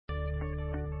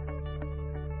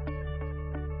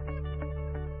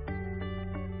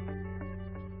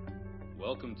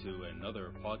Welcome to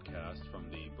another podcast from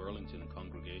the Burlington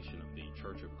Congregation of the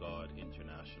Church of God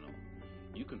International.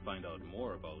 You can find out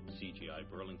more about CGI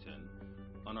Burlington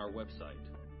on our website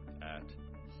at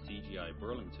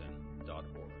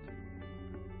cgiburlington.org.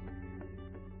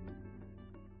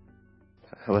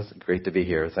 Well, it's great to be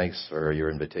here. Thanks for your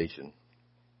invitation.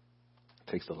 It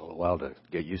takes a little while to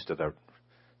get used to the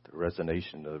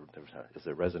resonation as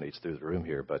it resonates through the room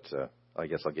here, but I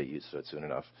guess I'll get used to it soon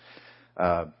enough.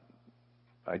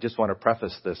 I just want to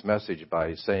preface this message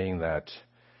by saying that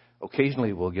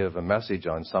occasionally we'll give a message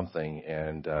on something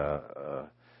and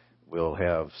we'll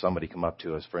have somebody come up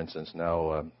to us. For instance,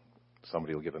 now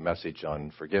somebody will give a message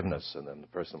on forgiveness, and then the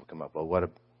person will come up,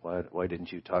 well, why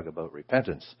didn't you talk about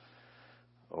repentance?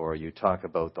 Or you talk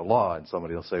about the law, and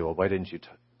somebody will say, well, why didn't you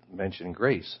mention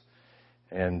grace?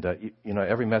 And,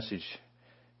 every message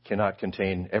cannot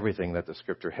contain everything that the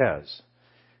Scripture has.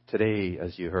 Today,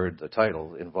 as you heard, the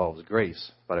title involves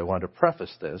grace, but I want to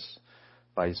preface this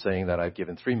by saying that I've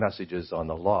given 3 messages on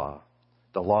the law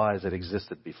as it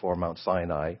existed before Mount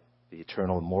Sinai, the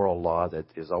eternal moral law that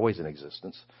is always in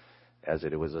existence, as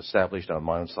it was established on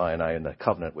Mount Sinai in the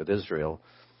covenant with Israel,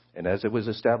 and as it was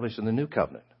established in the new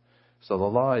covenant. So the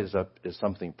law is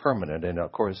something permanent, and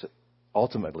of course,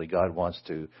 ultimately, God wants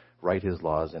to write His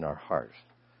laws in our heart.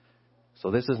 So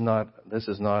this is not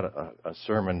a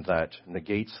sermon that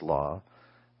negates law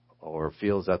or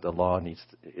feels that the law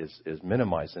is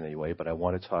minimized in any way, but I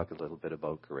want to talk a little bit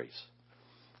about grace.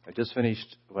 I just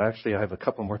finished, I have a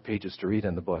couple more pages to read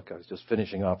in the book. I was just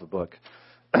finishing off a book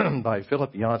by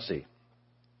Philip Yancey.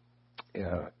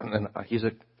 And he's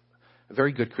a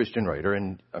very good Christian writer,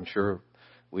 and I'm sure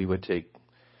we would take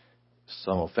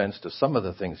some offense to some of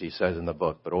the things he says in the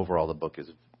book, but overall the book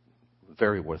is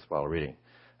very worthwhile reading.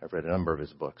 I've read a number of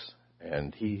his books,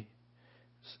 and he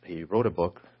wrote a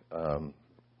book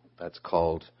that's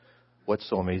called What's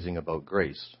So Amazing About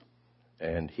Grace?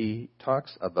 And he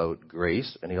talks about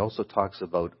grace, and he also talks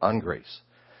about ungrace.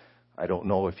 I don't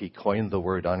know if he coined the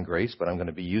word ungrace, but I'm going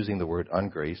to be using the word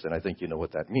ungrace, and I think you know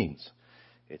what that means.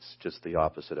 It's just the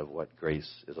opposite of what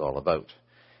grace is all about.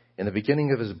 In the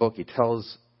beginning of his book, he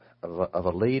tells of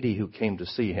a lady who came to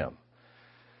see him.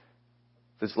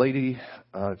 This lady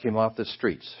came off the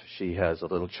streets. She has a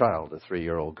little child, a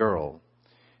 3-year-old girl,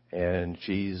 and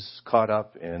she's caught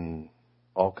up in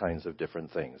all kinds of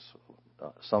different things,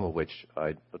 some of which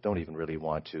I don't even really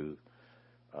want to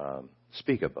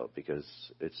speak about because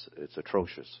it's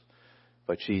atrocious.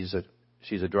 But she's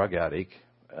a drug addict,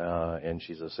 and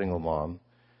she's a single mom,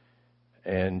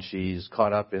 and she's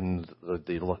caught up in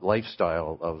the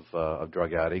lifestyle of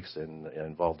drug addicts and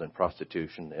involved in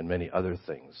prostitution and many other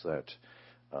things that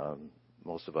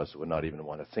most of us would not even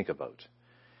want to think about.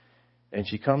 And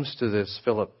she comes to this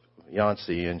Philip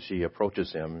Yancey, and she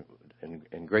approaches him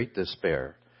in great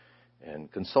despair and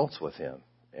consults with him.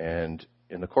 And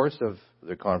in the course of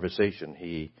the conversation,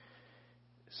 he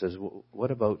says,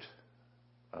 what about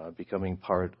becoming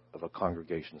part of a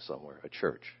congregation somewhere, a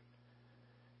church?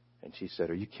 And she said,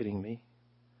 are you kidding me?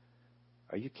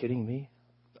 Are you kidding me?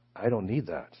 I don't need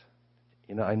that.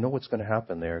 I know what's going to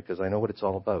happen there because I know what it's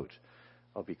all about.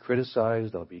 I'll be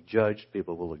criticized. I'll be judged.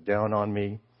 People will look down on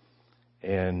me.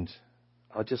 And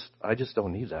I just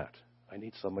don't need that. I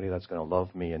need somebody that's going to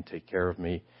love me and take care of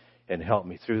me and help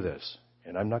me through this.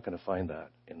 And I'm not going to find that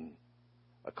in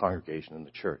a congregation in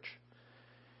the church.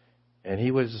 And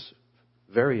he was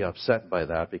very upset by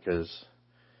that because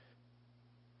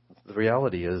the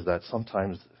reality is that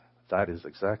sometimes that is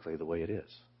exactly the way it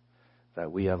is. That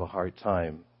we have a hard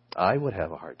time. I would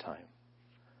have a hard time.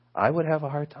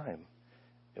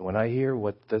 And when I hear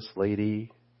what this lady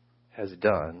has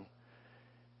done,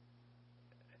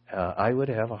 I would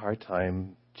have a hard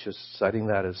time just setting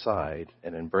that aside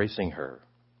and embracing her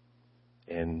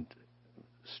and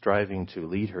striving to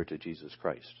lead her to Jesus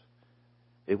Christ.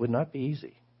 It would not be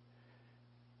easy.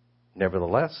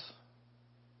 Nevertheless,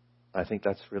 I think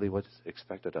that's really what's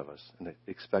expected of us, and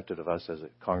expected of us as a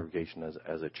congregation,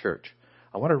 as a church.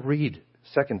 I want to read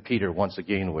 2 Peter once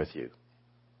again with you.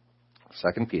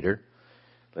 2 Peter.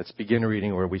 Let's begin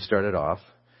reading where we started off.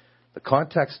 The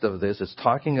context of this is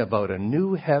talking about a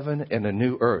new heaven and a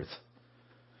new earth.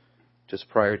 Just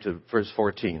prior to verse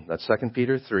 14. That's 2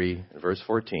 Peter 3, verse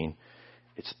 14.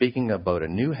 It's speaking about a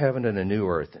new heaven and a new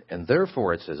earth. And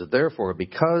therefore, it says, therefore,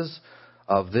 because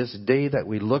of this day that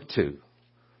we look to,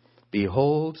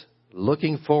 behold,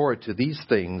 looking forward to these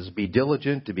things, be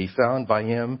diligent to be found by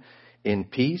Him in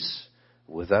peace,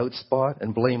 without spot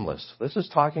and blameless. This is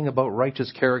talking about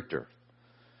righteous character.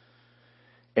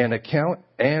 And account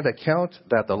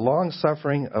that the long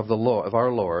suffering of our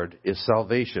Lord is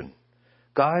salvation.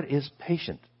 God is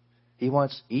patient. He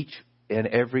wants each and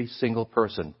every single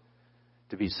person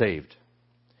to be saved.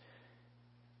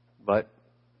 But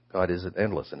God isn't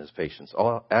endless in his patience.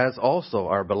 As also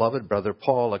our beloved brother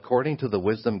Paul, according to the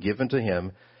wisdom given to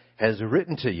him, has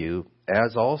written to you,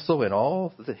 as also in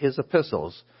all his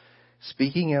epistles,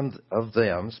 speaking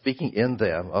in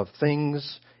them of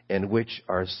things in which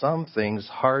are some things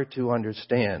hard to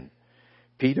understand.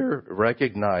 Peter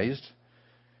recognized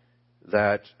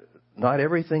that not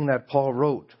everything that Paul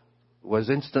wrote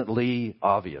was instantly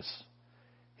obvious.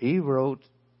 He wrote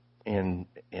in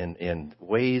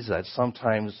ways that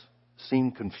sometimes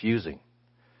seemed confusing.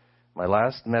 My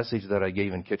last message that I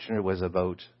gave in Kitchener was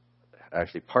about,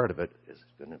 actually part of it is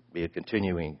going to be a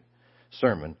continuing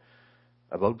sermon,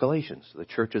 about Galatians, the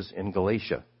churches in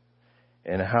Galatia,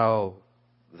 and how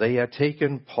they had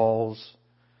taken Paul's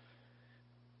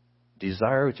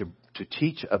desire to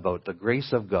teach about the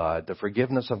grace of God, the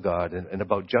forgiveness of God, and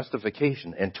about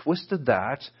justification, and twisted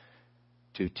that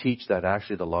to teach that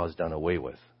actually the law is done away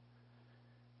with.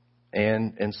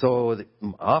 And so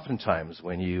oftentimes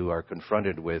when you are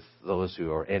confronted with those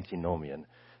who are antinomian,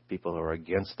 people who are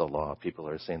against the law, people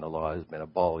who are saying the law has been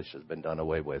abolished, has been done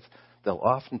away with, they'll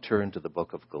often turn to the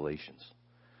book of Galatians.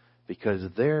 Because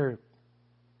there,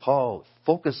 Paul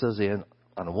focuses in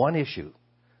on one issue,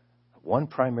 one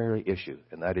primary issue,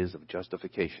 and that is of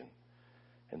justification.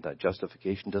 And that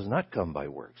justification does not come by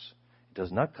works. It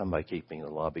does not come by keeping the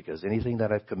law, because anything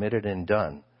that I've committed and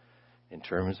done in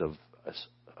terms of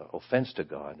offense to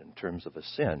God, in terms of a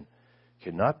sin,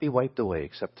 cannot be wiped away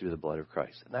except through the blood of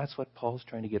Christ. And that's what Paul's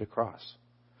trying to get across.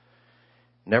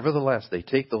 Nevertheless, they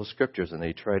take those scriptures and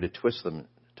they try to twist them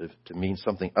to mean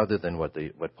something other than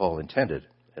what Paul intended,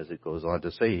 as it goes on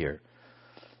to say here,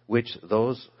 which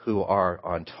those who are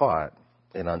untaught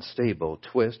and unstable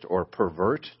twist or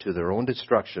pervert to their own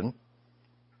destruction,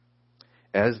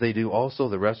 as they do also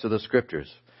the rest of the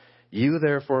scriptures. You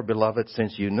therefore, beloved,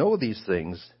 since you know these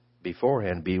things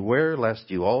beforehand, beware lest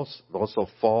you also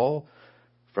fall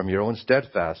from your own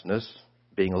steadfastness,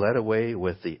 being led away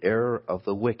with the error of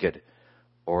the wicked,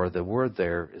 or the word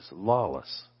there is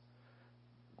lawless.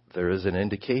 There is an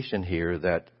indication here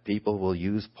that people will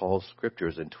use Paul's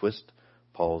scriptures and twist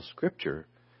Paul's scripture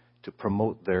to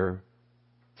promote their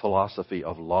philosophy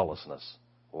of lawlessness,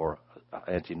 or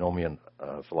antinomian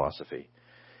philosophy.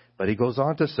 But he goes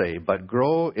on to say, but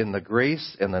grow in the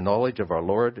grace and the knowledge of our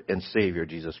Lord and Savior,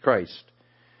 Jesus Christ.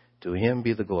 To him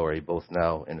be the glory both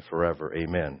now and forever.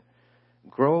 Amen.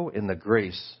 Grow in the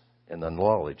grace and the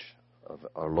knowledge of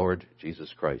our Lord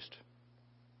Jesus Christ.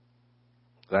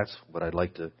 That's what I'd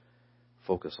like to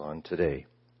focus on today.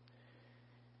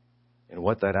 And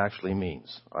what that actually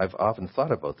means. I've often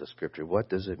thought about the scripture. What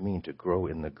does it mean to grow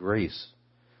in the grace?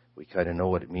 We kind of know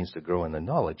what it means to grow in the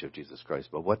knowledge of Jesus Christ.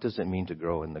 But what does it mean to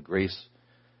grow in the grace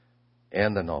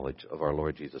and the knowledge of our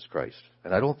Lord Jesus Christ?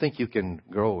 And I don't think you can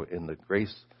grow in the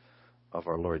grace of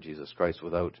our Lord Jesus Christ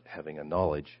without having a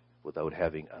knowledge, without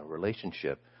having a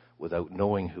relationship, without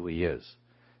knowing who he is.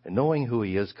 And knowing who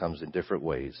he is comes in different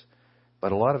ways.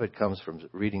 But a lot of it comes from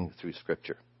reading through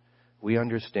Scripture. We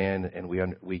understand and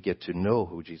we get to know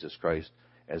who Jesus Christ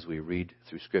as we read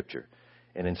through Scripture.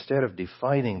 And instead of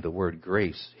defining the word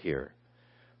grace here,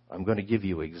 I'm going to give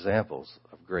you examples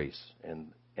of grace.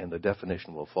 And the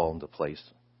definition will fall into place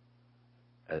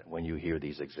when you hear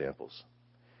these examples.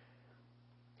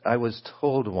 I was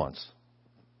told once,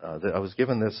 that I was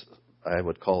given this, I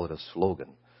would call it a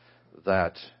slogan,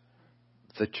 that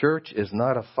the church is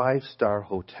not a 5-star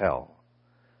hotel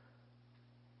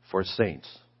for saints.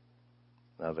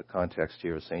 Now, the context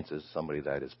here of saints is somebody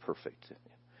that is perfect.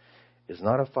 It's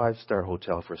not a 5-star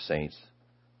hotel for saints,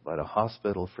 but a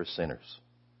hospital for sinners.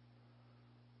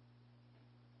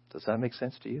 Does that make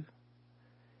sense to you?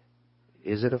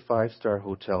 Is it a 5-star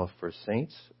hotel for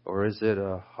saints, or is it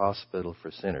a hospital for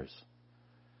sinners?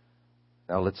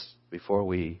 Now, before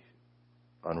we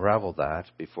unravel that,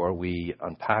 before we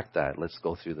unpack that, let's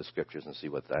go through the scriptures and see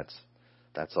what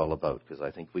that's all about, because I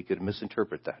think we could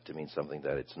misinterpret that to mean something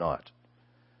that it's not.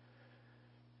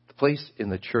 The place in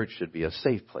the church should be a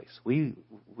safe place.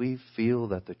 We feel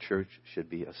that the church should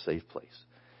be a safe place.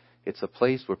 It's a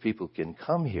place where people can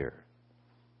come here.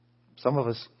 Some of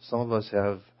us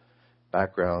have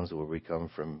backgrounds where we come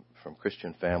from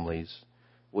Christian families.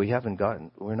 We're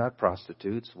not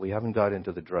prostitutes. We haven't got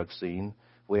into the drug scene.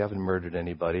 We haven't murdered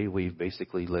anybody. We've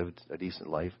basically lived a decent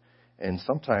life. And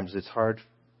sometimes it's hard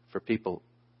for people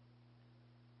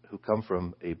who come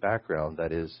from a background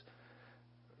that is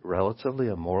relatively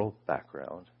a moral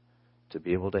background to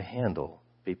be able to handle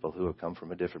people who have come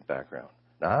from a different background.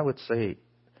 Now, I would say,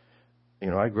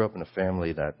 I grew up in a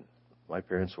family that my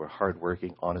parents were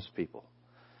hardworking, honest people.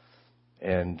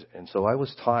 And so I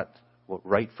was taught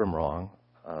right from wrong,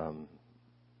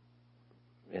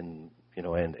 and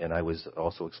I was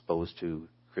also exposed to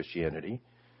Christianity.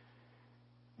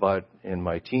 But in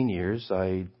my teen years,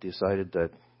 I decided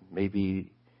that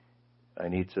maybe I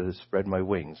need to spread my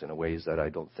wings in ways that I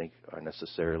don't think are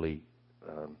necessarily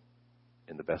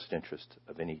in the best interest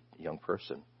of any young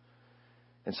person.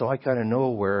 And so I kind of know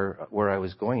where I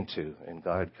was going to, and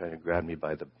God kind of grabbed me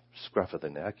by the scruff of the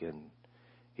neck, and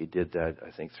He did that, I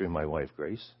think, through my wife,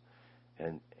 Grace,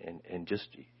 and just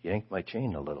yanked my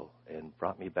chain a little and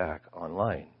brought me back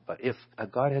online. But if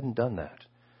God hadn't done that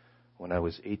when I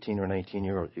was 18 or 19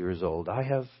 years old, I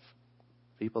have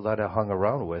people that I hung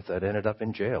around with that ended up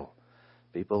in jail,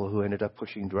 people who ended up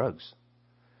pushing drugs.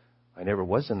 I never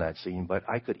was in that scene, but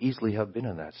I could easily have been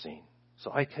in that scene.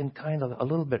 So I can kind of a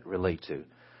little bit relate to.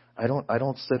 I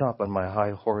don't sit up on my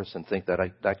high horse and think that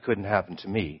that couldn't happen to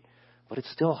me, but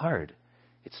it's still hard.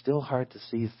 It's still hard to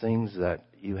see things that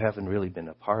you haven't really been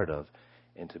a part of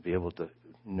and to be able to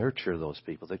nurture those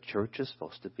people. The church is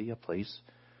supposed to be a place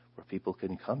where people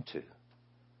can come to,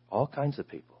 all kinds of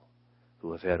people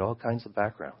who have had all kinds of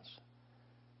backgrounds,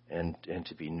 and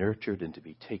to be nurtured and to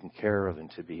be taken care of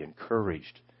and to be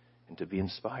encouraged and to be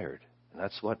inspired. And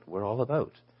that's what we're all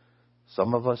about.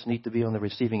 Some of us need to be on the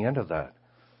receiving end of that.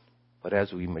 But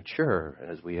as we mature,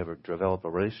 as we develop a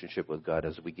relationship with God,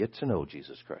 as we get to know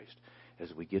Jesus Christ,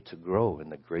 as we get to grow in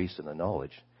the grace and the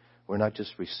knowledge, we're not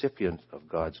just recipients of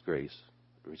God's grace,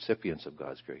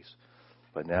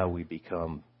 but now we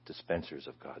become dispensers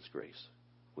of God's grace,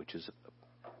 which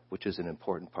is an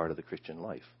important part of the Christian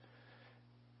life.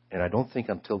 And I don't think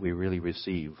until we really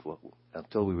receive,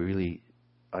 until we really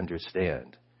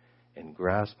understand and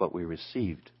grasp what we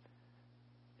received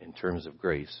in terms of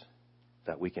grace,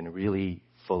 that we can really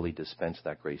fully dispense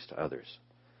that grace to others.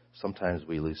 Sometimes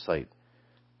we lose sight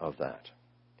of that.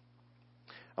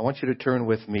 I want you to turn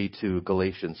with me to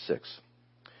Galatians 6,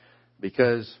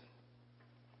 because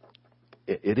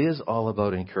it is all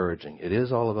about encouraging. It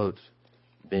is all about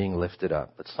being lifted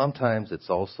up. But sometimes it's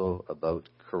also about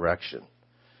correction.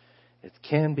 It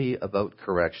can be about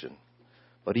correction.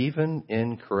 But even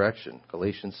in correction,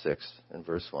 Galatians 6 and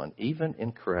verse 1, even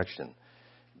in correction,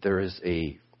 there is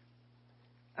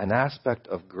an aspect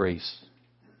of grace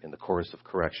in the course of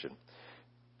correction.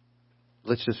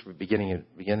 Let's just beginning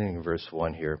in verse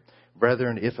 1 here.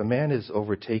 Brethren, if a man is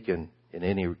overtaken in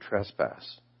any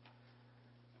trespass,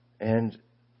 and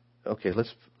okay,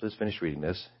 let's finish reading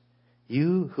this.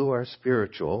 You who are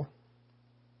spiritual,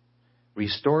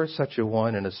 restore such a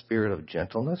one in a spirit of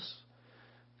gentleness,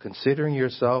 considering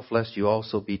yourself, lest you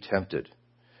also be tempted.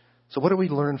 So what do we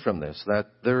learn from this? That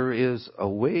there is a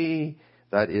way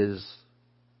that is,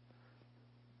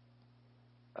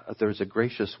 there's a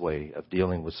gracious way of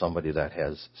dealing with somebody that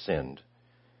has sinned.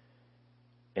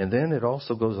 And then it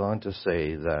also goes on to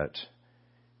say that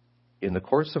in the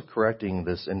course of correcting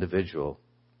this individual,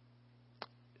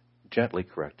 gently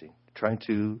correcting, trying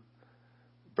to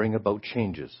bring about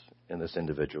changes in this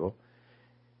individual,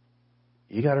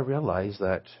 you got to realize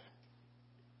that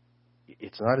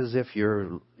it's not as if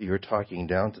you're talking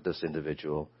down to this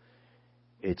individual.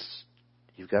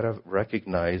 You've got to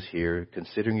recognize here,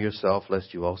 considering yourself,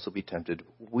 lest you also be tempted.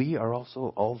 We are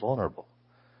also all vulnerable.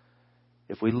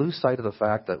 If we lose sight of the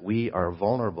fact that we are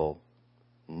vulnerable,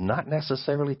 not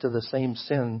necessarily to the same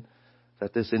sin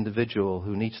that this individual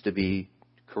who needs to be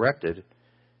corrected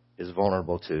is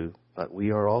vulnerable to, but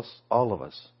we are all of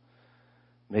us.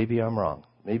 Maybe I'm wrong.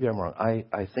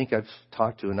 I think I've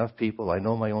talked to enough people. I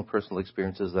know my own personal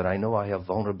experiences that I know I have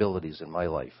vulnerabilities in my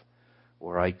life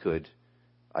where I could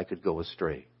go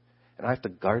astray. And I have to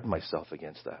guard myself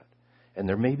against that. And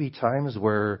there may be times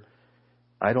where,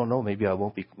 I don't know, maybe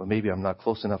I'm not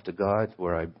close enough to God,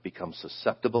 where I become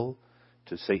susceptible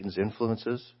to Satan's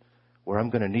influences, where I'm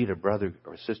going to need a brother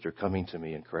or sister coming to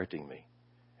me and correcting me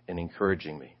and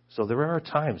encouraging me. So there are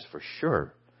times, for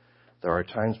sure, there are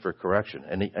times for correction.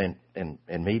 And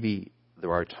maybe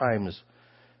there are times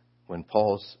when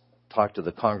Paul's talked to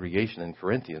the congregation in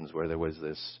Corinthians where there was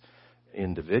this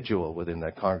individual within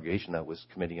that congregation that was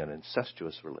committing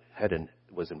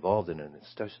was involved in an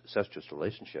incestuous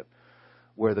relationship,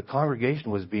 where the congregation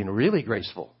was being really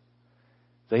graceful.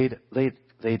 They'd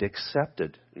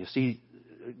accepted. You see,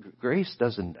 grace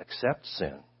doesn't accept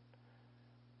sin,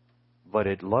 but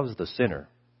it loves the sinner,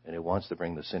 and it wants to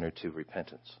bring the sinner to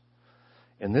repentance.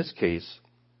 In this case,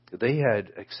 they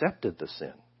had accepted the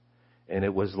sin, and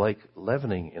it was like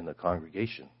leavening in the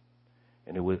congregation.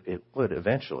 And it would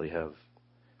eventually have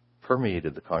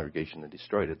permeated the congregation and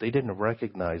destroyed it. They didn't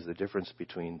recognize the difference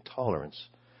between tolerance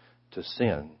to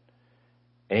sin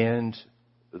and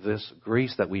this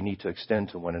grace that we need to extend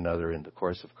to one another in the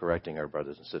course of correcting our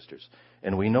brothers and sisters.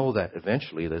 And we know that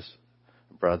eventually this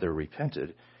brother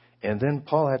repented. And then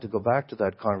Paul had to go back to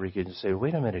that congregation and say,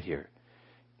 wait a minute here.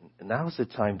 Now's the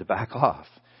time to back off.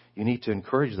 You need to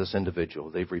encourage this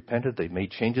individual. They've repented. They've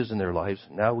made changes in their lives.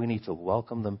 Now we need to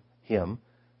welcome him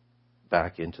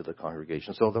back into the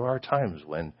congregation. So there are times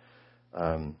when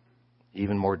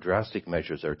even more drastic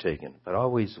measures are taken, but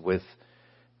always with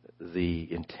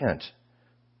the intent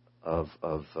of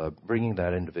bringing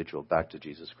that individual back to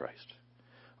Jesus Christ.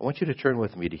 I want you to turn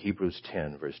with me to Hebrews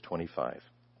 10, verse 25.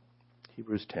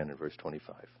 Hebrews 10 and verse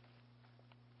 25.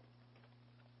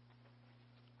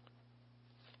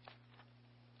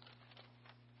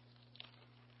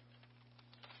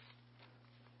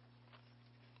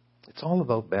 It's all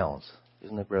about balance,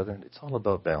 isn't it, brethren? It's all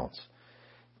about balance.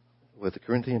 With the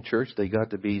Corinthian church, they got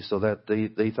to be so that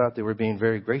they thought they were being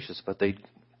very gracious, but they'd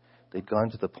gone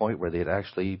to the point where they had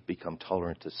actually become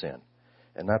tolerant to sin.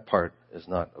 And that part is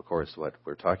not, of course, what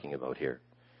we're talking about here.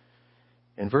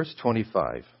 In verse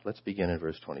 25, let's begin in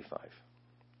verse 25.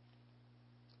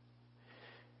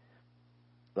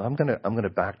 I'm going to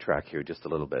backtrack here just a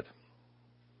little bit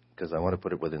because I want to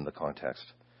put it within the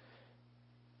context.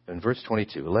 In verse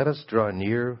 22, let us draw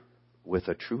near with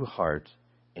a true heart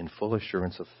in full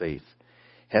assurance of faith,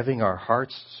 having our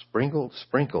hearts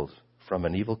sprinkled from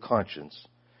an evil conscience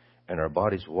and our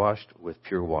bodies washed with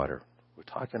pure water. We're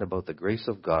talking about the grace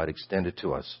of God extended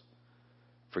to us.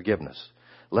 Forgiveness.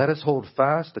 Let us hold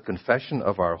fast the confession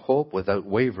of our hope without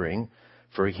wavering,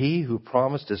 for he who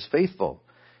promised is faithful.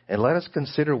 And let us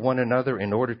consider one another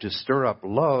in order to stir up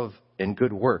love and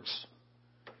good works,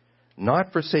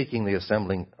 not forsaking the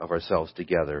assembling of ourselves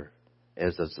together,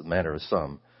 as is the manner of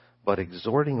some, but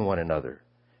exhorting one another,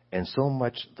 and so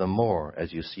much the more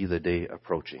as you see the day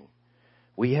approaching.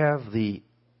 We have the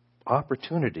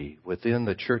opportunity within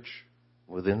the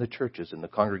churches, in the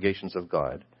congregations of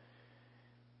God,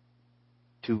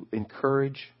 to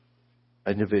encourage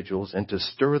individuals and to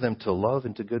stir them to love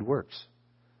and to good works.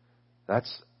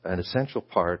 That's an essential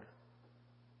part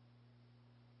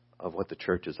of what the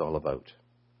church is all about.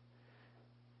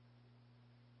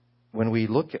 When we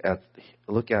look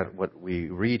at what we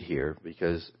read here,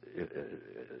 because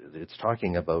it's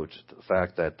talking about the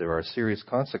fact that there are serious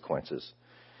consequences.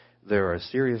 There are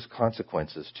serious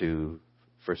consequences to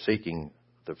forsaking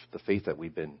the faith that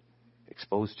we've been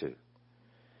exposed to.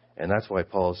 And that's why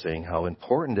Paul is saying how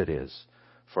important it is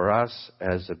for us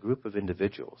as a group of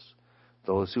individuals,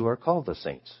 those who are called the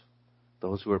saints,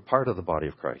 those who are part of the body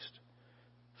of Christ,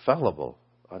 fallible.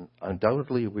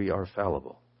 Undoubtedly, we are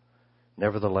fallible.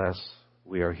 Nevertheless,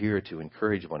 we are here to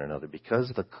encourage one another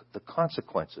because the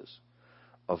consequences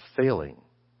of failing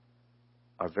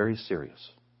are very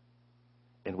serious.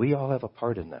 And we all have a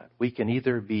part in that. We can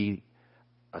either be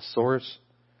a source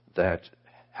that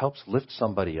helps lift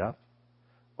somebody up,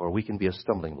 or we can be a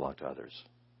stumbling block to others.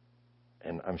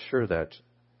 And I'm sure that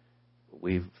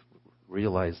we've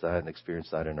realized that and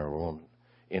experienced that in our own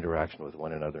interaction with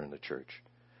one another in the church.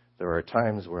 There are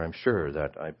times where I'm sure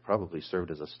that I probably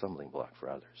served as a stumbling block for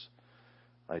others.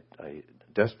 I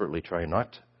desperately try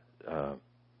not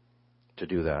to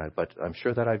do that, but I'm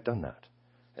sure that I've done that.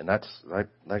 And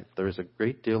there's a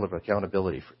great deal of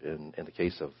accountability in the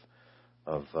case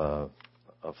of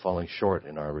falling short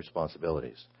in our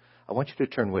responsibilities. I want you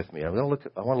to turn with me. I want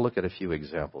to look at a few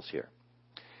examples here.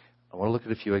 I want to look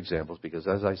at a few examples because,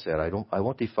 as I said, I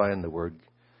won't define the word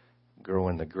grow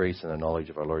in the grace and the knowledge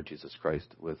of our Lord Jesus Christ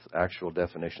with actual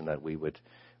definition that we would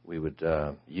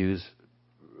use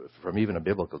from even a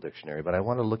biblical dictionary. But I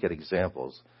want to look at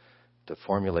examples to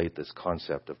formulate this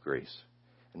concept of grace.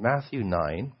 In Matthew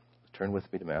 9, turn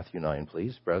with me to Matthew 9,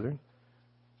 please, brethren.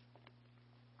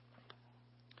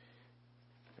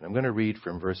 And I'm going to read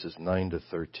from verses 9 to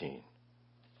 13.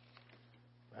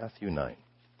 Matthew 9,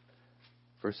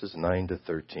 verses 9 to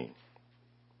 13.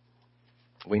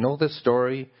 We know this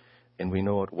story, and we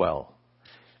know it well.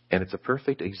 And it's a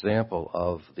perfect example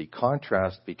of the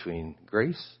contrast between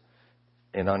grace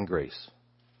and ungrace.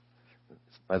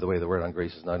 By the way, the word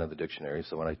ungrace is not in the dictionary,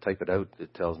 so when I type it out,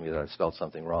 it tells me that I spelled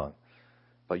something wrong.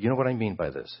 But you know what I mean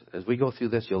by this. As we go through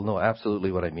this, you'll know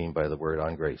absolutely what I mean by the word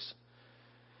ungrace.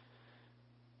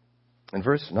 In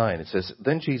verse 9, it says,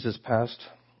 Then Jesus passed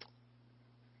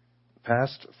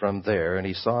from there, and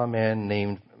he saw a man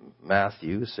named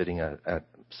Matthew sitting at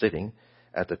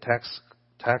the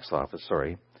tax office,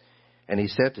 and he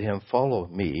said to him, Follow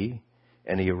me.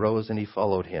 And he arose and he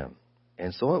followed him.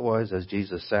 And so it was, as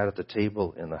Jesus sat at the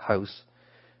table in the house,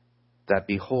 that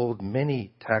behold,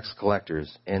 many tax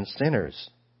collectors and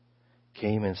sinners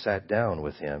came and sat down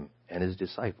with him and his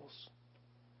disciples.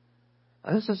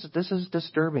 This is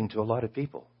disturbing to a lot of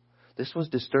people. This was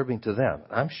disturbing to them.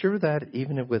 I'm sure that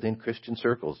even within Christian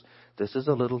circles, this is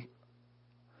a little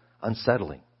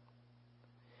unsettling.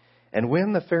 And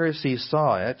when the Pharisees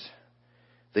saw it,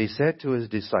 they said to his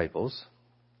disciples,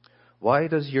 "Why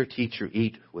does your teacher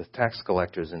eat with tax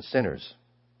collectors and sinners?"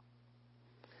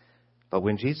 But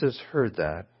when Jesus heard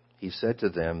that, he said to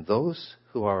them, "Those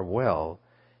who are well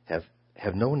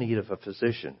have no need of a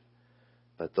physician,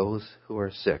 but those who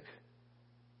are sick.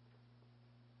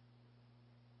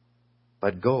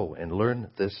 But go and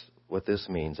learn what this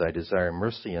means. I desire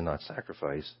mercy and not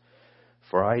sacrifice,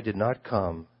 for I did not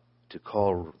come to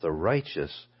call the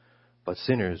righteous, but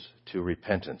sinners to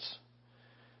repentance."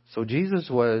 So Jesus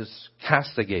was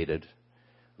castigated,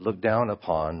 looked down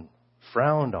upon,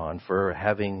 frowned on for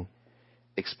having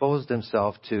exposed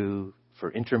himself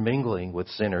for intermingling with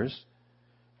sinners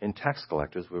and tax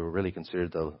collectors. We were really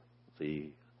considered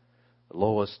the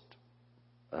lowest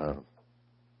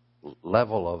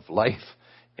level of life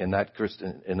in that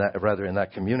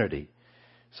community.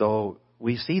 So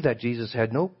we see that Jesus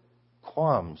had no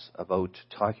qualms about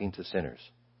talking to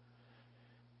sinners,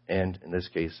 and in this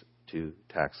case to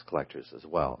tax collectors as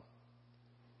well.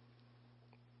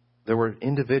 There were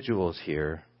individuals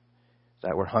here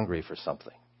that were hungry for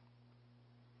something.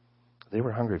 They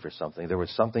were hungry for something. There was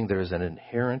something. There is an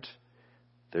inherent.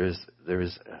 There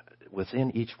is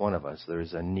within each one of us. There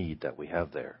is a need that we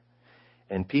have there,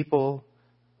 and people,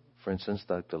 for instance,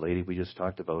 the lady we just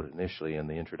talked about initially in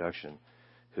the introduction,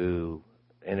 who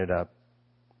ended up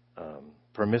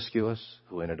promiscuous,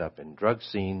 who ended up in drug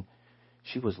scene,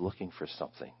 she was looking for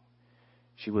something.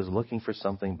 She was looking for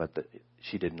something, but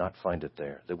she did not find it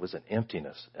there. There was an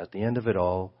emptiness. At the end of it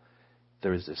all,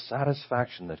 there is a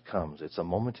satisfaction that comes. It's a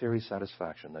momentary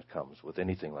satisfaction that comes with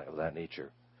anything of that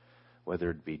nature, whether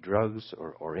it be drugs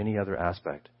or any other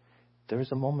aspect. There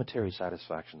is a momentary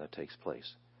satisfaction that takes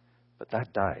place, but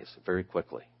that dies very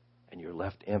quickly, and you're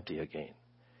left empty again.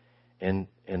 And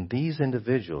these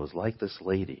individuals, like this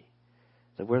lady,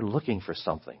 that were looking for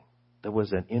something. There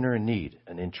was an inner need,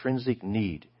 an intrinsic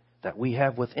need that we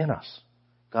have within us.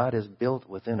 God has built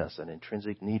within us an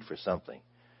intrinsic need for something,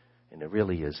 and it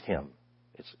really is Him.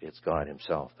 It's God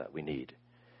Himself that we need.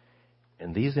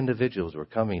 And these individuals were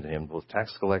coming to Him, both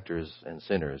tax collectors and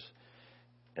sinners,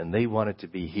 and they wanted to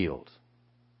be healed.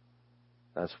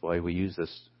 That's why we use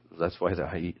this. That's why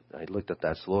I looked at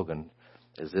that slogan.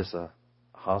 Is this a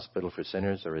hospital for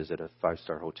sinners, or is it a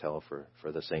 5-star hotel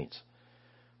for the saints,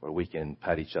 where we can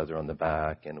pat each other on the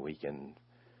back and we can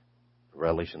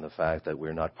relish in the fact that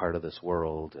we're not part of this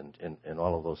world and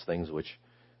all of those things which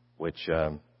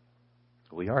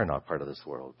we are not part of this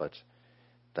world. But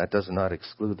that does not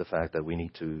exclude the fact that we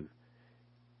need to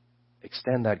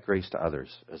extend that grace to others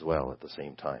as well at the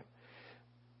same time.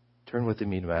 Turn with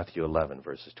me to Matthew 11,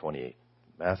 verses 28.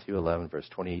 Matthew 11, verse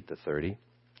 28 to 30,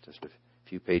 just a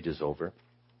few pages over.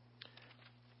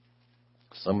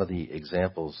 Some of the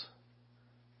examples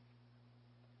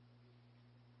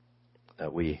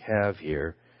that we have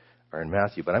here are in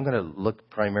Matthew, but I'm going to look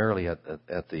primarily at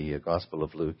the Gospel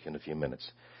of Luke in a few minutes.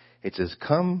 It says,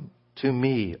 "Come to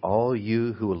me, all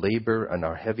you who labor and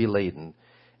are heavy laden,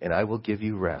 and I will give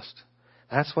you rest."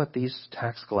 That's what these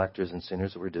tax collectors and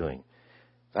sinners were doing.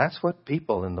 That's what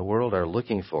people in the world are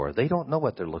looking for. They don't know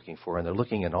what they're looking for, and they're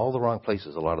looking in all the wrong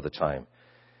places a lot of the time.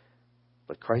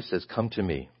 But Christ says, "Come to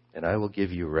me, and I will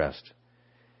give you rest.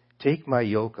 Take my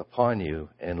yoke upon you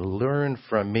and learn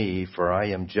from me, for I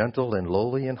am gentle and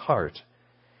lowly in heart,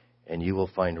 and you will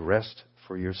find rest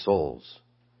for your souls.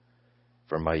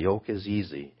 For my yoke is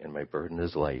easy and my burden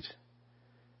is light."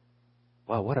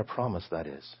 Wow, what a promise that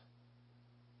is.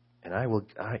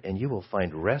 And you will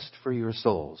find rest for your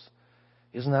souls.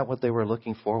 Isn't that what they were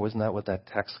looking for? Wasn't that what that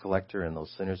tax collector and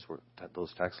those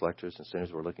tax collectors and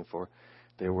sinners were looking for?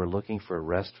 They were looking for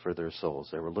rest for their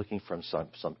souls. They were looking for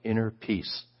some inner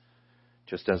peace,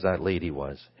 just as that lady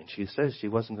was. And she says she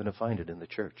wasn't going to find it in the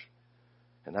church.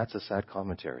 And that's a sad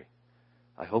commentary.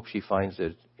 I hope she finds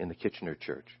it in the Kitchener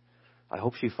Church. I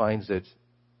hope she finds it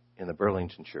in the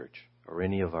Burlington Church or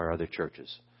any of our other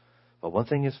churches. But one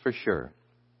thing is for sure,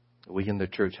 we in the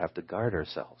church have to guard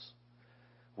ourselves.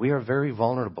 We are very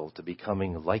vulnerable to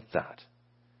becoming like that,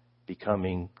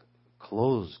 becoming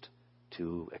closed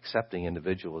to accepting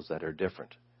individuals that are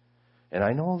different. And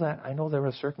I know there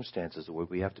are circumstances where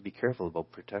we have to be careful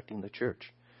about protecting the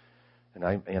church. And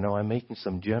I'm making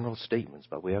some general statements,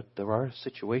 but there are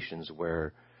situations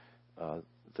where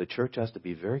the church has to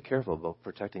be very careful about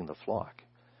protecting the flock.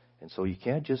 And so you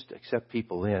can't just accept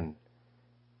people in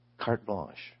carte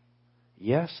blanche.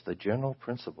 Yes, the general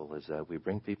principle is that we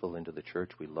bring people into the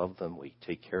church, we love them, we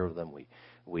take care of them,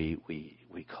 we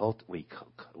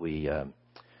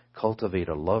cultivate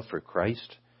a love for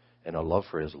Christ and a love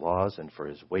for His laws and for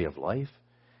His way of life.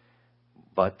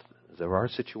 But there are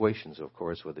situations, of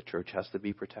course, where the church has to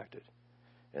be protected.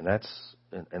 And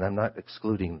I'm not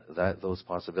excluding those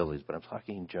possibilities, but I'm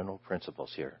talking general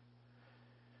principles here.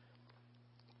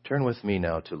 Turn with me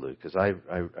now to Luke, because I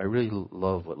really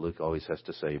love what Luke always has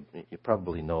to say. You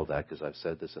probably know that because I've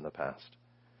said this in the past.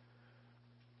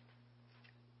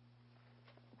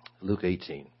 Luke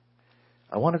 18.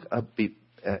 I want to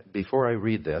before I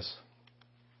read this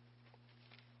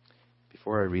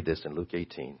in Luke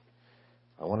 18,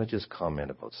 I want to just comment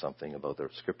about something about the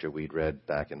scripture we'd read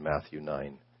back in Matthew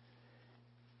 9.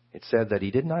 It said that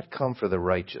He did not come for the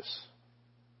righteous.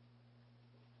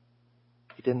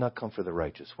 He did not come for the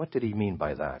righteous. What did He mean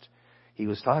by that? He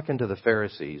was talking to the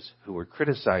Pharisees who were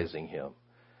criticizing Him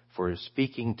for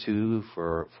speaking to,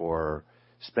 for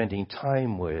spending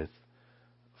time with,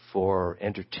 for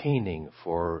entertaining,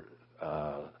 for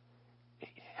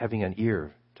having an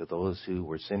ear to those who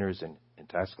were sinners and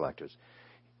tax collectors.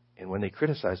 And when they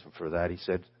criticized Him for that, He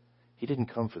said, He didn't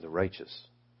come for the righteous.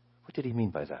 What did He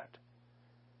mean by that?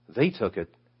 They took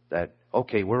it that,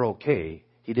 okay, we're okay.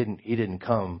 He didn't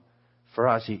come for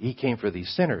us. He came for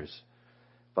these sinners.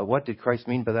 But what did Christ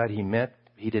mean by that? He meant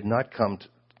He did not come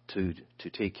to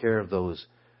take care of those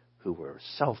who were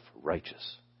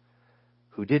self-righteous,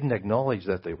 who didn't acknowledge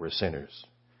that they were sinners,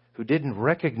 who didn't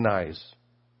recognize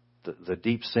the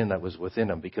deep sin that was within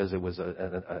them because it was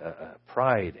a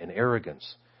pride and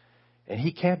arrogance. And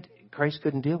Christ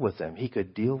couldn't deal with them. He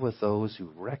could deal with those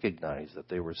who recognized that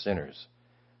they were sinners.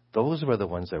 Those were the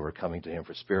ones that were coming to Him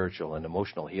for spiritual and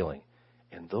emotional healing.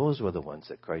 And those were the ones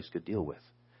that Christ could deal with.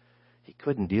 He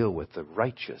couldn't deal with the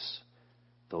righteous,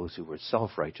 those who were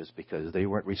self-righteous, because they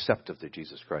weren't receptive to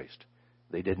Jesus Christ.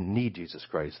 They didn't need Jesus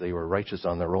Christ. They were righteous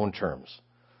on their own terms.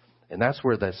 And that's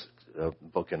where this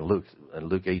book in Luke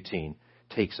 18,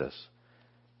 takes us.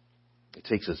 It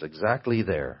takes us exactly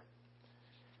there.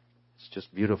 It's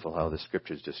just beautiful how the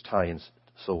scriptures just tie in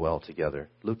so well together.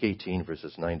 Luke 18,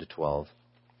 verses 9 to 12.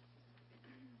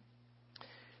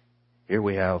 Here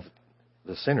we have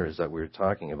the sinners that we were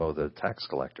talking about, the tax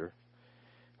collector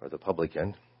or the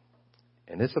publican.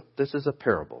 And this is a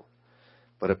parable.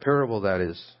 But a parable that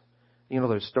is,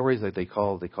 there's stories that they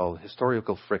call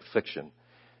historical fiction.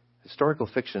 Historical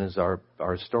fiction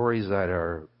are stories that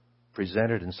are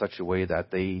presented in such a way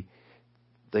that they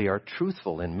are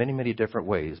truthful in many, many different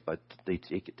ways, but they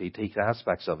take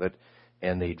aspects of it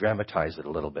and they dramatize it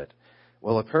a little bit.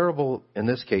 Well, a parable in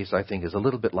this case, I think, is a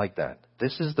little bit like that.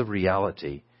 This is the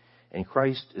reality, and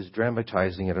Christ is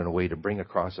dramatizing it in a way to bring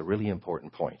across a really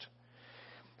important point.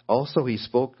 Also, He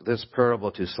spoke this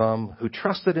parable to some who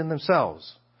trusted in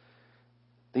themselves.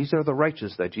 These are the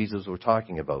righteous that Jesus was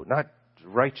talking about. Not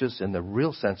righteous in the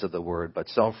real sense of the word, but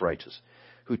self-righteous.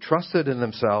 Who trusted in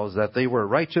themselves that they were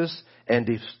righteous and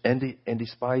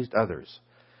despised others.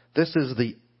 This is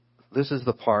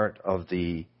the part of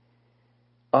the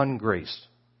ungrace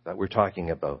that we're talking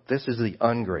about. This is the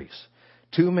ungrace.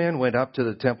 2 men went up to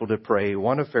the temple to pray,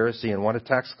 one a Pharisee and one a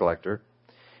tax collector.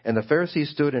 And the Pharisee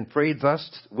stood and prayed thus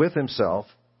with himself,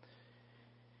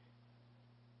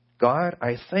 God,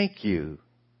 I thank you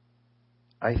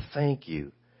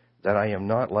that I am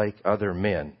not like other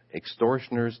men,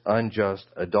 extortioners, unjust,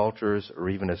 adulterers, or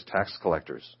even as tax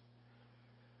collectors.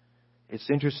 It's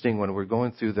interesting when I was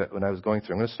going through, I'm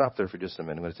going to stop there for just a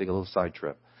minute. I'm going to take a little side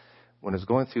trip. When I was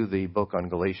going through the book on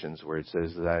Galatians, where it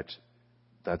says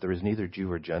that there is neither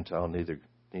Jew or Gentile, neither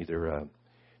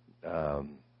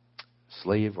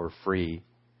slave or free,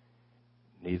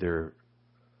 neither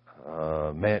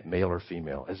male or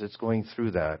female. As it's going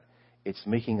through that, it's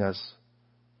making us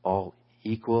all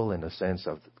equal in the sense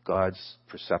of God's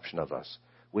perception of us.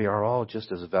 We are all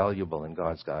just as valuable in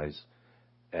God's eyes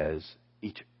as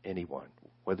anyone,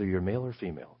 whether you're male or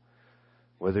female,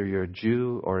 whether you're a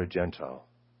Jew or a Gentile,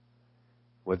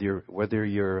 whether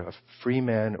you're a free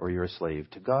man or you're a slave.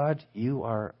 To God,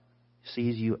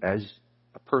 sees you as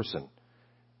a person,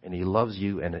 and He loves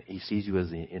you, and He sees you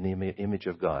as in the image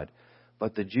of God.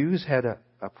 But the Jews had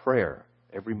a prayer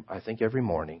every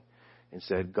morning, and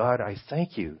said, God, I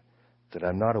thank you that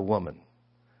I'm not a woman.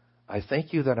 I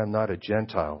thank you that I'm not a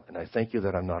Gentile, and I thank you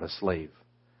that I'm not a slave.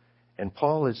 And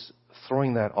Paul is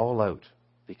throwing that all out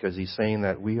because he's saying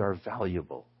that we are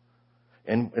valuable.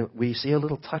 And we see a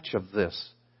little touch of this.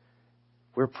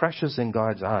 We're precious in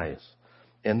God's eyes.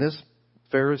 And this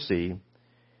Pharisee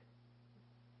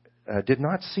did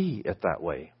not see it that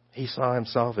way. He saw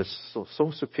himself as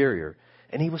so superior.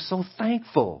 And he was so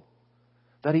thankful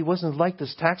that he wasn't like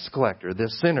this tax collector,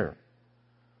 this sinner.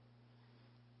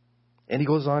 And he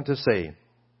goes on to say,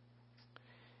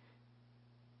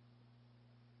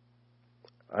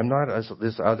 I'm not as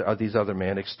these other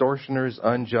men, extortioners,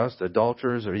 unjust,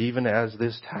 adulterers, or even as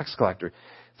this tax collector.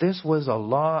 This was a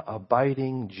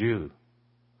law-abiding Jew.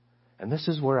 And this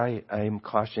is where I'm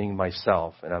cautioning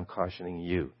myself and I'm cautioning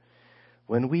you.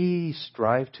 When we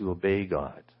strive to obey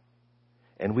God,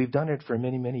 and we've done it for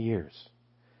many, many years,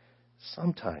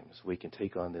 sometimes we can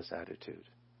take on this attitude.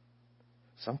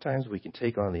 Sometimes we can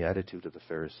take on the attitude of the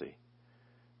Pharisee,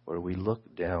 where we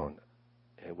look down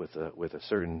with a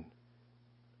certain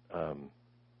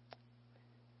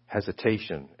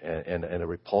hesitation and a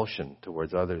repulsion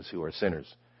towards others who are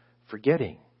sinners,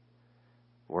 forgetting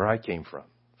where I came from,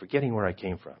 forgetting where you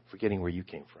came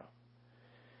from.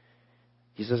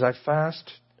 He says, I fast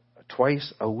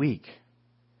twice a week.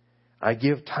 I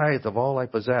give tithe of all I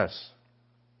possess.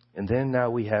 And then now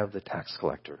we have the tax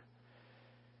collector,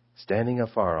 standing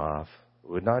afar off,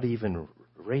 would not even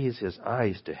raise his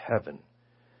eyes to heaven,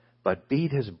 but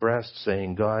beat his breast,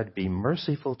 saying, God, be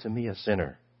merciful to me, a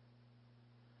sinner.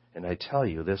 And I tell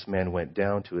you, this man went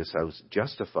down to his house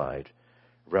justified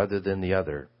rather than the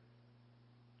other.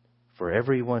 For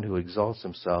everyone who exalts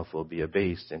himself will be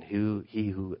abased, and he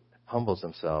who humbles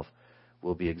himself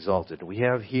will be exalted. We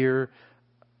have here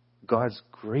God's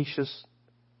gracious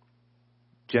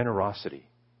generosity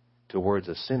towards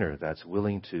a sinner that's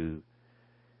willing to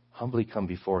humbly come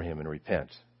before him and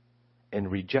repent,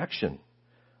 and rejection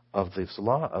of this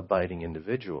law-abiding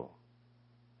individual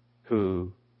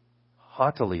who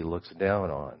haughtily looks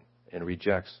down on and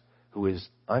rejects, who is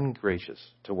ungracious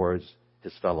towards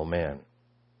his fellow man.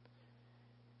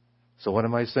 So what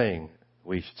am I saying?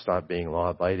 We should stop being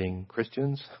law-abiding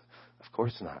Christians? Of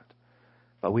course not.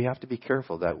 But we have to be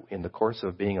careful that in the course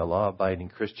of being a law-abiding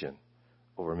Christian,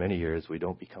 over many years, we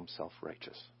don't become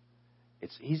self-righteous.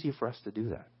 It's easy for us to do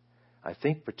that. I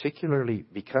think particularly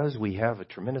because we have a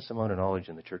tremendous amount of knowledge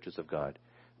in the churches of God,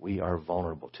 we are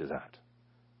vulnerable to that.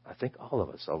 I think all of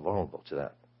us are vulnerable to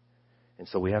that. And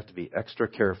so we have to be extra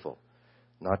careful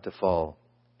not to fall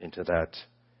into that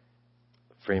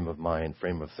frame of mind,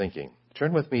 frame of thinking.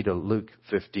 Turn with me to Luke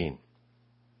 15.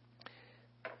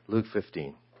 Luke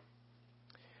 15.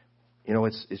 You know,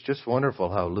 it's just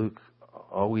wonderful how Luke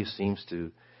always seems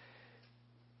to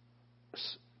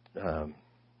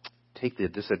take the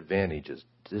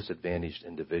disadvantaged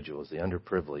individuals, the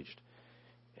underprivileged,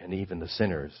 and even the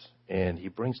sinners, and he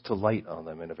brings to light on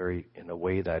them in a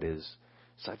way that is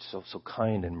so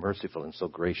kind and merciful and so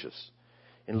gracious.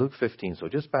 In Luke 15, so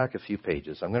just back a few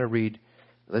pages, I'm going to read.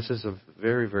 This is a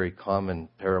very, very common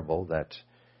parable that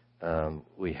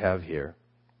we have here,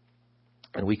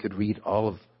 and we could read all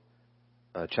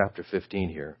of chapter 15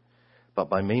 here, but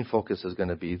my main focus is going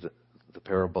to be the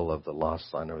parable of the lost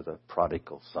son, or the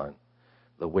prodigal son,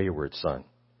 the wayward son.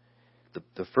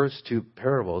 The first two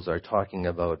parables are talking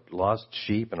about lost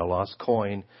sheep and a lost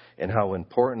coin, and how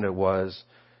important it was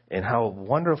and how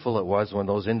wonderful it was when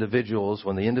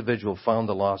the individual found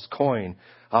the lost coin,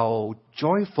 how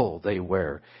joyful they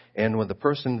were. And when the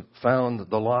person found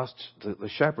the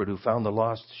shepherd who found the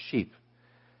lost sheep,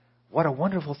 what a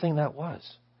wonderful thing that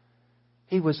was.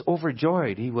 He was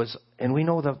overjoyed. And we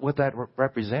know what that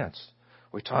represents.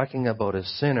 We're talking about a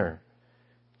sinner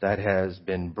that has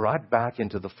been brought back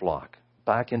into the flock,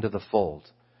 back into the fold,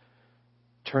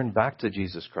 turned back to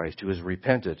Jesus Christ, who has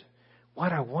repented.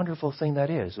 What a wonderful thing that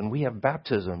is. And we have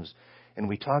baptisms, and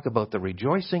we talk about the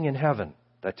rejoicing in heaven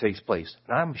that takes place.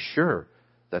 And I'm sure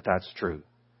that that's true,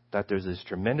 that there's this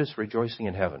tremendous rejoicing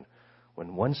in heaven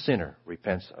when one sinner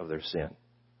repents of their sin.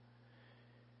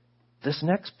 This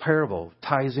next parable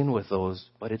ties in with those,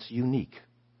 but it's unique.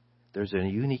 There's a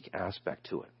unique aspect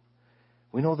to it.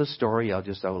 We know the story. I'll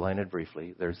just outline it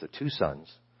briefly. There's the two sons.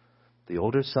 The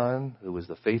older son, who was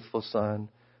the faithful son,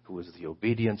 who was the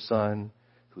obedient son,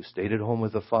 who stayed at home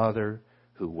with the father,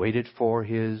 who waited for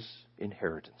his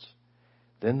inheritance.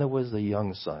 Then there was the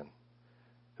young son,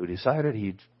 who decided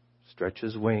he'd stretch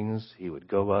his wings, he would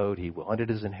go out, he wanted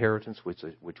his inheritance,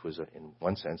 which was, in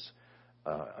one sense,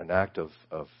 an act of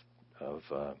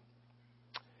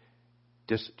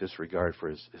disregard for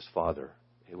his father.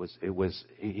 He was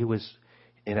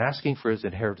in asking for his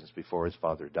inheritance before his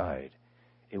father died.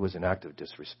 It was an act of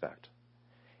disrespect.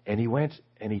 And he went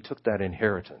and he took that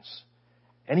inheritance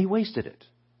and he wasted it.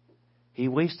 He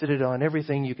wasted it on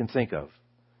everything you can think of.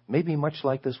 Maybe much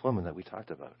like this woman that we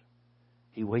talked about.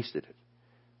 He wasted it.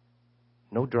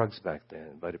 No drugs back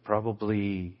then, but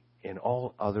probably in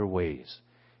all other ways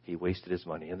he wasted his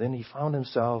money. And then he found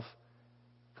himself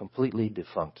completely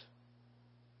defunct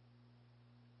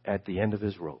at the end of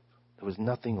his rope. There was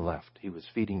nothing left. He was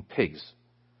feeding pigs.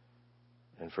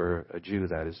 And for a Jew,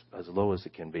 that is as low as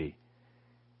it can be.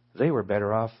 They were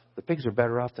better off, the pigs were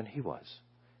better off than he was.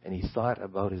 And he thought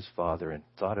about his father and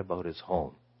thought about his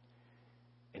home.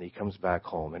 And he comes back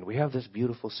home. And we have this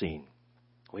beautiful scene.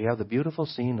 We have the beautiful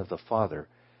scene of the father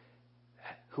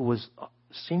who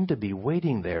seemed to be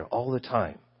waiting there all the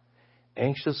time.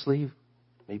 Anxiously,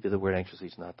 maybe the word anxiously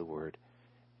is not the word,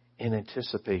 in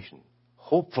anticipation.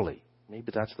 Hopefully,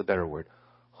 maybe that's the better word.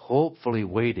 Hopefully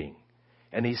waiting.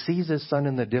 And he sees his son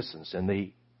in the distance. And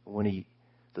the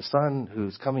son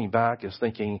who's coming back is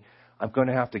thinking, I'm going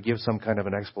to have to give some kind of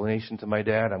an explanation to my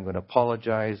dad. I'm going to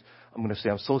apologize. I'm going to say,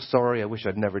 I'm so sorry. I wish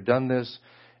I'd never done this.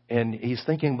 And he's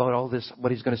thinking about all this,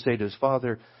 what he's going to say to his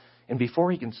father. And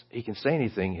before he can say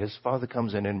anything, his father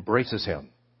comes in and embraces him.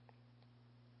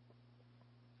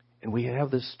 And we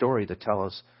have this story to tell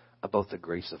us about the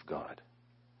grace of God.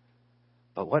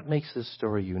 But what makes this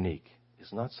story unique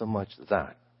is not so much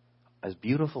that. As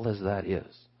beautiful as that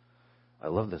is, I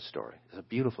love this story. It's a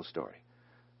beautiful story.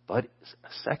 But a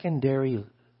secondary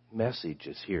message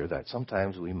is here that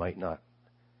sometimes we might not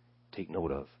take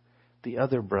note of. The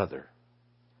other brother,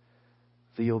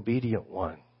 the obedient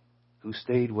one, who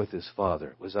stayed with his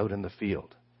father, was out in the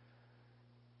field.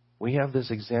 We have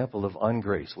this example of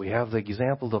ungrace. We have the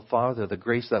example of the father, the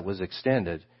grace that was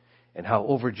extended, and how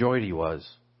overjoyed he was,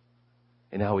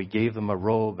 and how he gave them a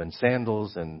robe and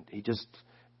sandals, and he just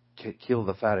killed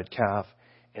the fatted calf.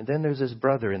 And then there's his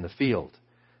brother in the field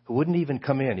who wouldn't even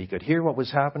come in. He could hear what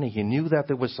was happening. He knew that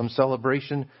there was some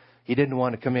celebration. He didn't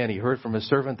want to come in. He heard from his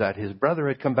servant that his brother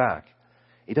had come back.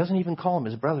 He doesn't even call him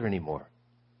his brother anymore.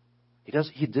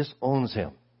 He disowns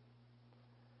him.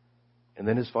 And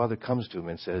then his father comes to him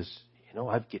and says,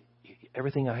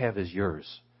 everything I have is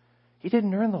yours. He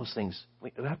didn't earn those things.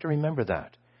 We have to remember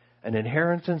that. An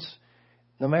inheritance,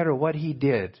 no matter what he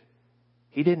did,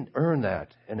 he didn't earn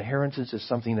that. An inheritance is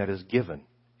something that is given.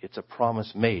 It's a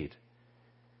promise made.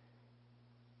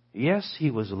 Yes, he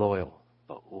was loyal.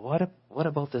 But what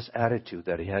about this attitude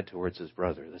that he had towards his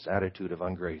brother, this attitude of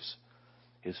ungrace?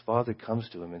 His father comes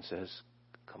to him and says,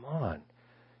 come on,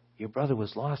 your brother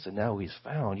was lost and now he's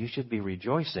found. You should be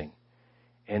rejoicing.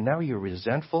 And now you're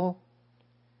resentful?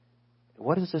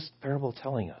 What is this parable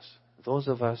telling us? Those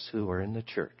of us who are in the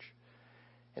church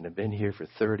and have been here for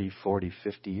 30, 40,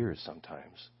 50 years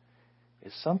sometimes,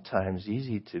 it's sometimes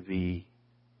easy to be,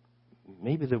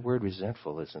 maybe the word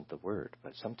resentful isn't the word,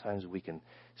 but sometimes we can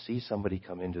see somebody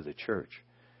come into the church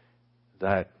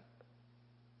that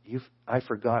I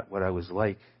forgot what I was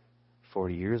like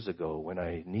 40 years ago when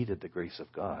I needed the grace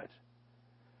of God.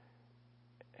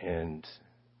 And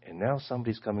now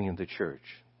somebody's coming into church.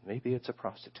 Maybe it's a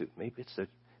prostitute. Maybe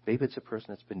it's a person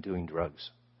that's been doing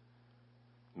drugs.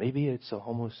 Maybe it's a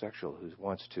homosexual who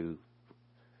wants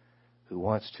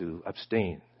to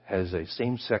abstain, has a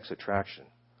same-sex attraction.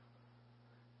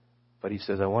 But he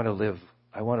says, I want to live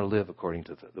according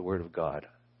to the Word of God.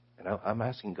 And I'm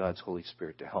asking God's Holy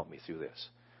Spirit to help me through this.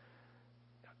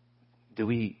 Do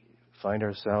we find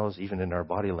ourselves, even in our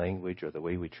body language or the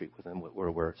way we treat with them,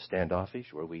 where we're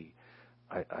standoffish, where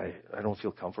I don't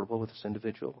feel comfortable with this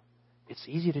individual? It's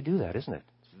easy to do that, isn't it?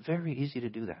 It's very easy to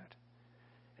do that.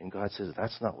 And God says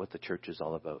that's not what the church is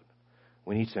all about.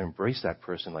 We need to embrace that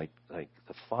person like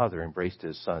the father embraced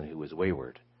his son who was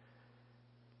wayward.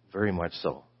 Very much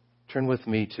so. Turn with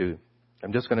me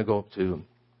I'm just going to go up to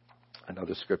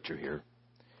another scripture here.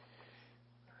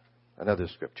 Another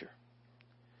scripture.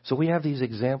 So we have these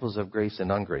examples of grace and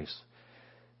ungrace.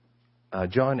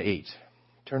 John 8.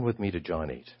 Turn with me to John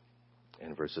 8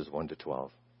 and verses 1 to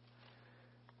 12.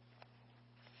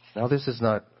 Now this is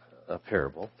not a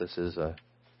parable. This is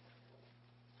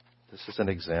an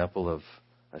example of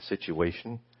a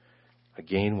situation.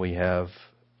 Again, we have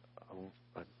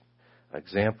an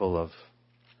example of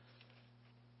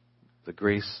the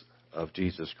grace of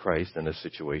Jesus Christ in a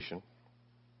situation.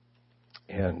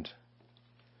 And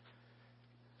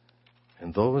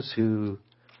those who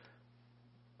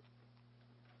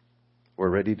were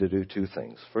ready to do two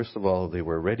things. First of all, they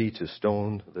were ready to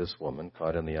stone this woman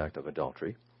caught in the act of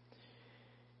adultery.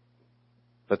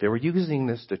 But they were using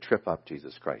this to trip up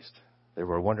Jesus Christ. They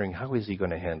were wondering, how is he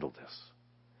going to handle this?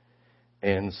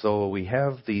 And so we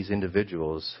have these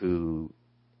individuals who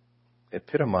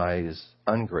epitomize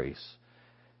ungrace,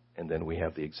 and then we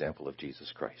have the example of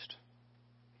Jesus Christ.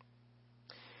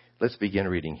 Let's begin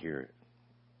reading here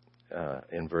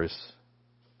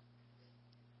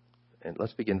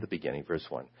let's begin at the beginning, verse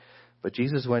 1. But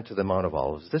Jesus went to the Mount of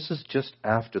Olives. This is just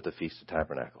after the Feast of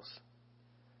Tabernacles.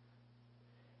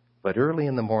 But early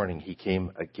in the morning he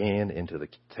came again into the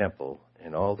temple,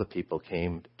 and all the people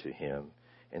came to him,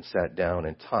 and sat down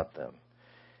and taught them.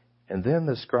 And then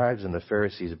the scribes and the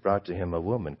Pharisees brought to him a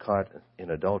woman caught in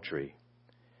adultery.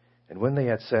 And when they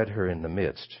had set her in the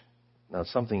midst, now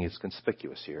something is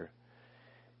conspicuous here.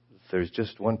 There's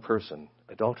just one person.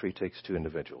 Adultery takes two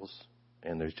individuals,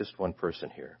 and there's just one person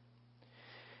here.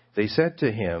 They said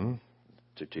to him,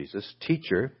 to Jesus,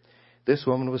 "Teacher, this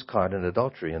woman was caught in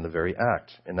adultery in the very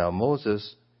act. And now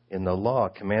Moses in the law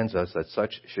commands us that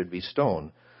such should be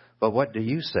stoned. But what do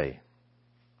you say?"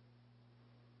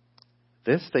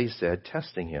 This they said,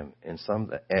 testing him in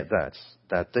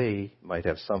that they might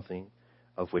have something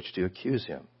of which to accuse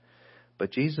him.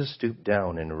 But Jesus stooped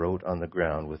down and wrote on the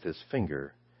ground with his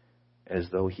finger, as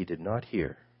though he did not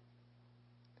hear.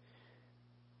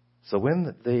 So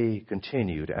when they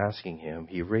continued asking him,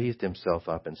 he raised himself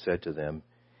up and said to them,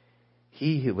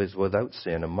 "He who is without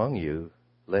sin among you,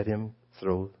 let him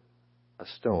throw a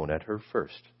stone at her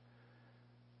first."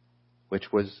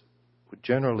 Which was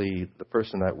generally the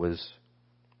person that was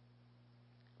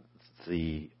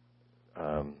the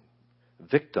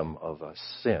victim of a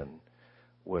sin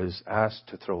was asked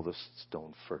to throw the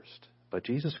stone first. But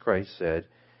Jesus Christ said,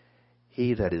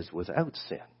 "He that is without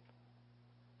sin,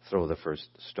 throw the first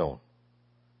stone."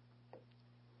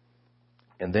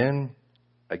 And then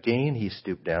again he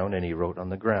stooped down and he wrote on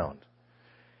the ground.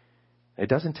 It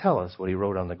doesn't tell us what he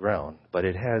wrote on the ground, but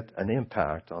it had an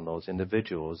impact on those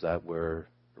individuals that were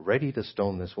ready to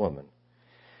stone this woman.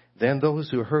 Then those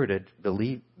who heard it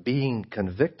being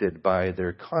convicted by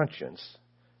their conscience.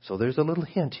 So there's a little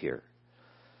hint here.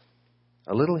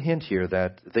 A little hint here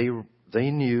that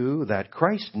they knew, that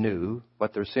Christ knew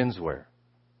what their sins were.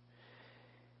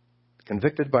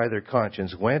 Convicted by their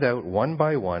conscience, went out one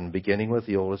by one, beginning with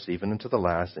the oldest, even unto the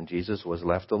last, and Jesus was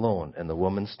left alone, and the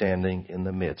woman standing in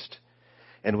the midst.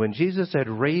 And when Jesus had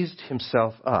raised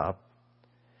himself up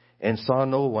and saw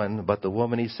no one but the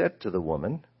woman, he said to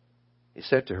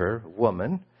her,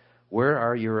 "Woman, where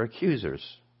are your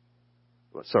accusers?"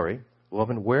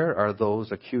 Woman, where are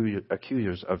those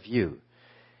accusers of you?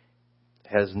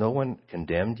 Has no one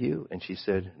condemned you? And she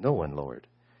said, "No one, Lord."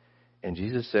 And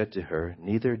Jesus said to her,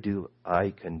 "Neither do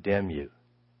I condemn you."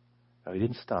 Now, he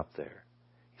didn't stop there.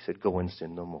 He said, "Go and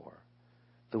sin no more."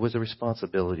 There was a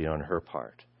responsibility on her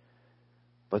part.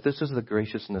 But this is the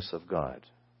graciousness of God,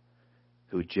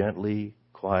 who gently,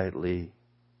 quietly,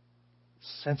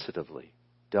 sensitively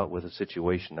dealt with a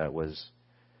situation that was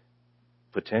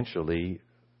potentially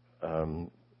in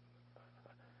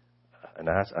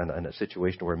a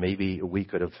situation where maybe we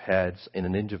could have had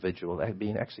an individual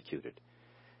being executed.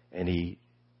 And he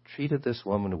treated this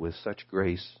woman with such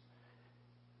grace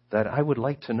that I would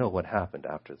like to know what happened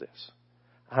after this.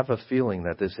 I have a feeling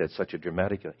that this had such a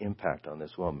dramatic impact on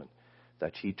this woman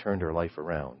that she turned her life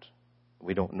around.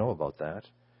 We don't know about that,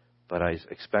 but I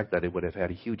expect that it would have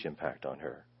had a huge impact on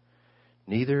her.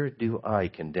 "Neither do I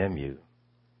condemn you."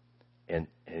 And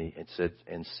it said,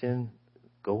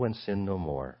 "Go and sin no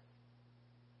more."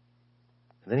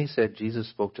 And then he said, Jesus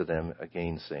spoke to them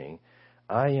again, saying,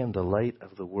 "I am the light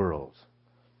of the world."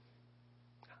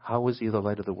 How was he the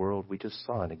light of the world? We just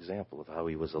saw an example of how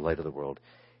he was the light of the world.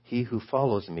 "He who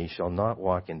follows me shall not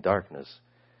walk in darkness,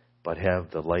 but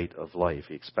have the light of life."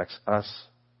 He expects us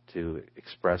to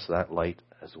express that light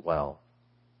as well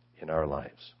in our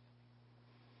lives.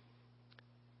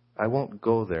 I won't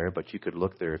go there, but you could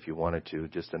look there if you wanted to.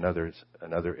 Just another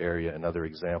area, another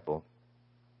example.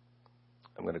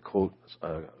 I'm going to quote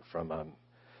from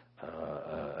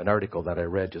an article that I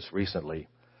read just recently.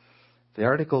 The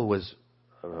article was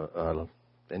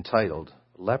entitled,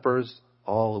 "Lepers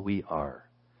All We Are."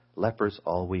 Lepers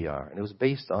all we are. And it was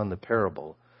based on the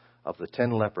parable of the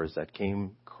 10 lepers that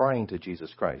came crying to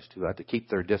Jesus Christ, who had to keep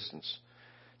their distance.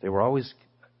 They were always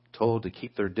told to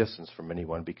keep their distance from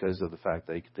anyone because of the fact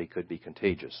that they could be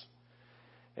contagious.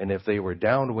 And if they were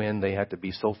downwind, they had to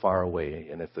be so far away.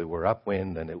 And if they were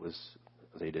upwind, then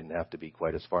they didn't have to be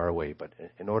quite as far away. But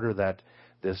in order that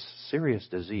this serious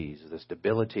disease, this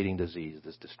debilitating disease,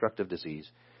 this destructive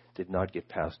disease, did not get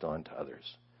passed on to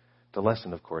others. The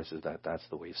lesson, of course, is that that's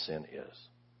the way sin is.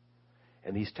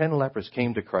 And these 10 lepers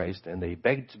came to Christ, and they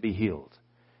begged to be healed.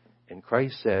 And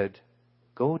Christ said,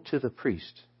 "Go to the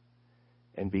priest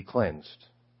and be cleansed."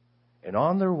 And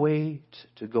on their way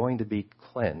to going to be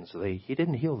cleansed, he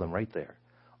didn't heal them right there.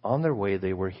 On their way,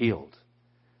 they were healed.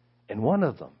 And one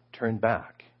of them turned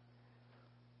back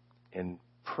and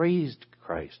praised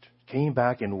Christ, came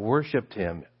back and worshiped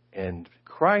him, and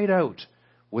cried out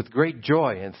with great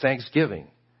joy and thanksgiving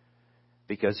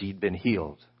because he'd been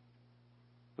healed.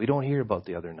 We don't hear about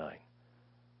the other 9.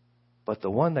 But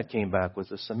the one that came back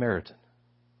was a Samaritan.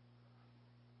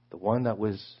 The one that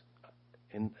was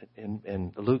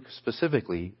And Luke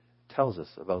specifically tells us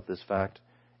about this fact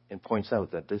and points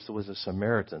out that this was a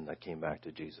Samaritan that came back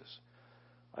to Jesus.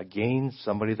 Again,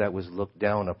 somebody that was looked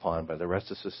down upon by the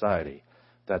rest of society,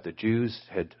 that the Jews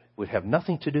would have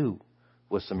nothing to do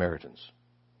with Samaritans,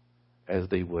 as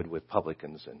they would with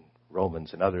publicans and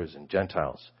Romans and others and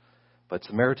Gentiles. But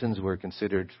Samaritans were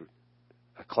considered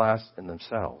a class in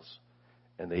themselves,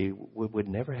 and they would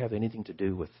never have anything to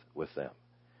do with them.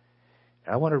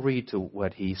 I want to read to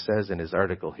what he says in his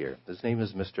article here. His name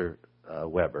is Mr.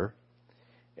 Weber,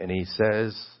 and he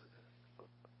says,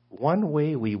 one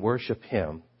way we worship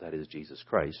him, that is Jesus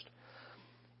Christ,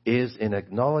 is in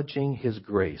acknowledging his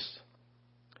grace,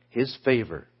 his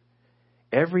favor,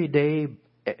 every day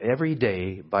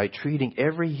by treating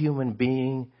every human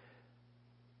being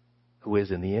who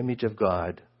is in the image of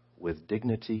God with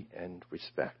dignity and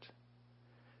respect.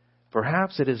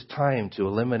 Perhaps it is time to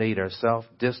eliminate our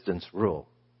self-distance rule,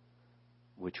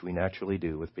 which we naturally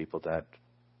do with people that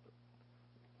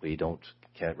we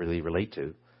can't really relate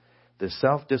to. The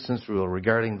self-distance rule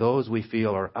regarding those we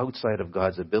feel are outside of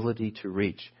God's ability to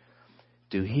reach.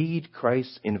 To heed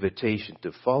Christ's invitation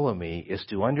to follow me is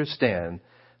to understand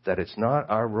that it's not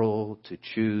our role to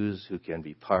choose who can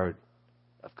be part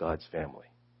of God's family.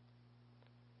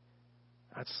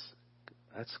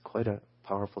 That's quite a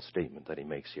powerful statement that he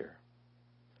makes here.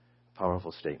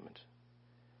 Powerful statement.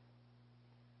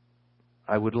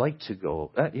 I would like to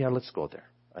go... let's go there.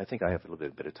 I think I have a little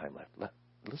bit of time left.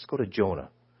 Let's go to Jonah.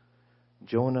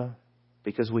 Jonah,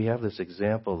 because we have this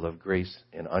example of grace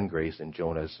and ungrace in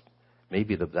Jonah's...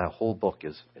 Maybe that whole book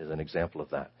is an example of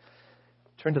that.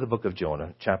 Turn to the book of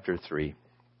Jonah, chapter 3.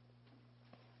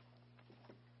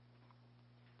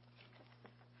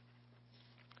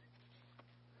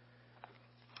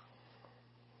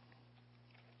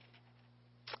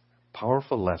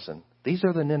 Powerful lesson. These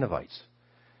are the Ninevites.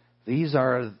 This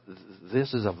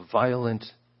is a violent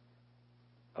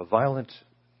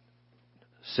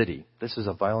city. This is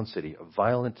a violent city, a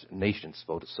violent nation,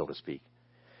 so to speak,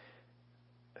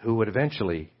 who would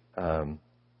eventually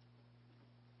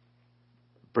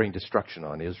bring destruction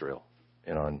on Israel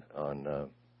and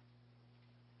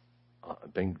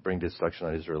bring destruction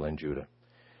on Israel and Judah.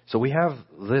 So we have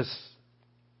this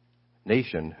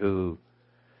nation who,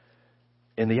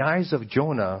 in the eyes of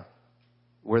Jonah,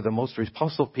 were the most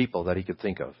repulsive people that he could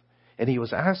think of. And he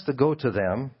was asked to go to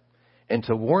them and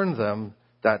to warn them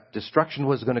that destruction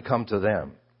was going to come to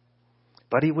them.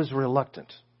 But he was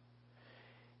reluctant.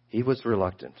 He was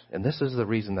reluctant. And this is the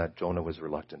reason that Jonah was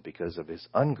reluctant, because of his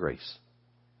ungrace.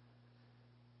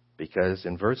 Because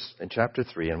in chapter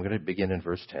 3, I'm going to begin in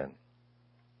verse 9.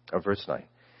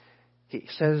 He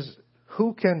says,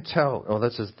 who can tell,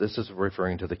 this is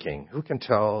referring to the king, who can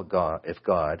tell God if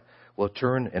God will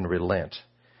turn and relent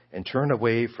and turn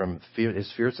away from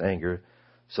his fierce anger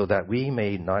so that we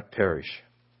may not perish?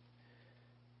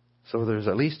 So there's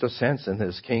at least a sense in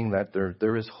this king that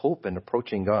there is hope in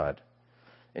approaching God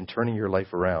and turning your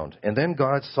life around. And then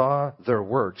God saw their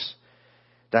works,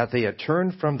 that they had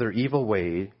turned from their evil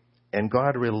way, and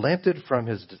God relented from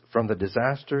the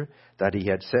disaster that he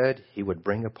had said he would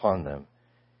bring upon them.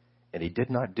 And he did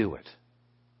not do it.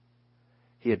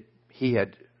 He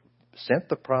had sent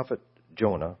the prophet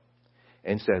Jonah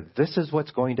and said, this is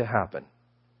what's going to happen.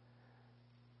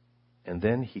 And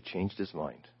then he changed his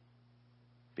mind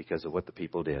because of what the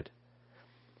people did.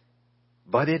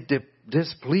 But it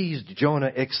displeased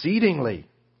Jonah exceedingly.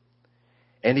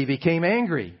 And he became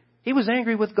angry. He was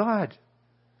angry with God.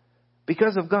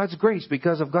 Because of God's grace,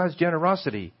 because of God's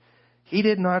generosity. He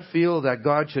did not feel that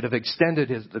God should have extended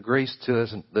the grace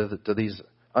to these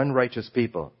unrighteous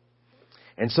people.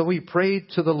 And so he prayed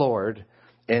to the Lord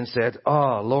and said,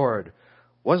 Lord,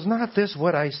 was not this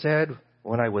what I said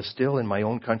when I was still in my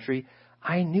own country?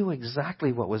 I knew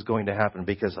exactly what was going to happen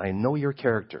because I know your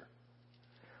character.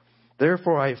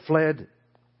 Therefore I fled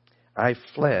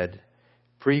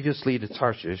previously to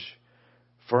Tarshish,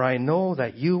 for I know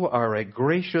that you are a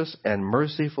gracious and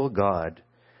merciful God,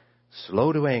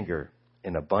 slow to anger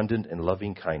and abundant in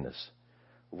loving kindness,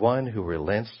 one who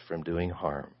relents from doing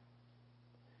harm.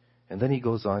 And then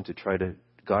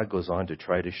God goes on to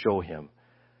try to show him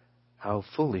how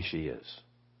foolish he is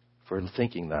for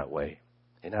thinking that way,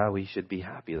 and how he should be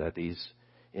happy that these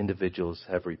individuals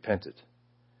have repented.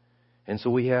 And so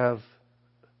we have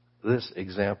this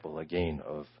example again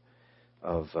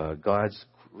of God's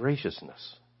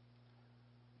graciousness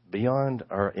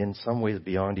in some ways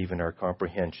beyond even our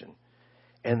comprehension.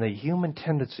 And the human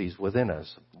tendencies within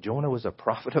us. Jonah was a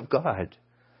prophet of God.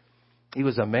 He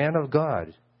was a man of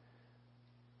God.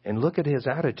 And look at his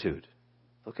attitude.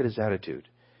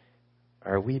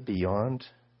 Are we beyond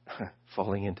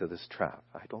falling into this trap?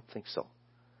 I don't think so.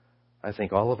 I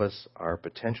think all of us are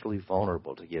potentially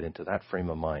vulnerable to get into that frame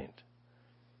of mind.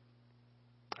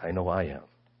 I know I am.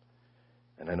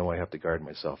 And I know I have to guard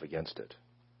myself against it.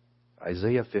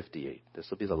 Isaiah 58. This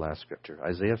will be the last scripture.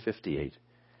 Isaiah 58.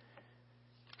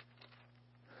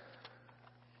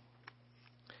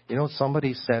 You know,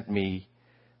 somebody sent me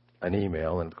an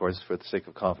email, and of course, for the sake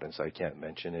of confidence, I can't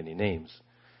mention any names.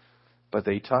 But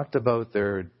they talked about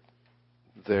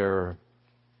their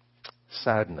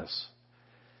sadness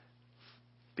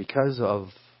because of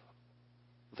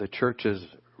the church's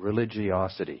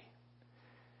religiosity.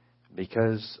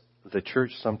 Because the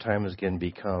church sometimes can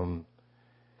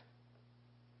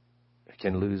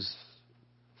lose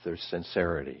their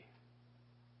sincerity.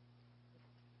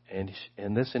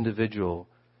 And this individual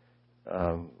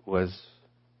was,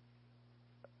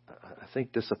 I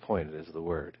think disappointed is the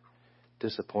word.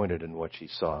 Disappointed in what she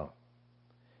saw.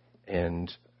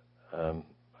 And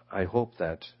I hope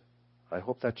that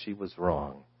she was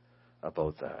wrong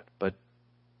about that. But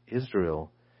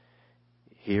Israel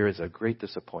here is a great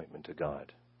disappointment to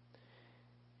God.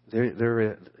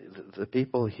 The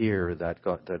people here that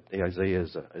Isaiah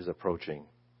is approaching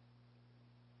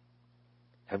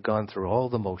have gone through all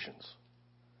the motions.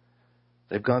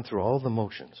 They've gone through all the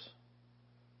motions,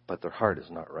 but their heart is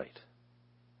not right.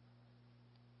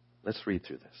 Let's read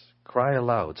through this. Cry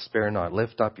aloud, spare not,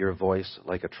 lift up your voice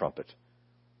like a trumpet.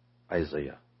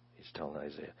 Isaiah, he's telling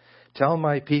Isaiah. Tell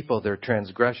my people their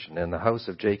transgression and the house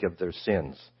of Jacob their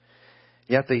sins.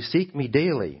 Yet they seek me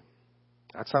daily.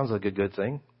 That sounds like a good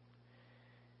thing.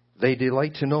 They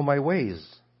delight to know my ways.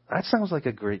 That sounds like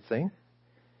a great thing.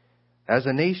 As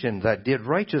a nation that did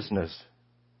righteousness,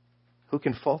 who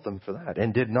can fault them for that?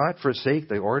 And did not forsake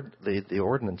the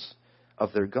ordinance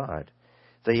of their God.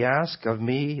 They ask of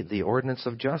me the ordinance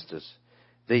of justice.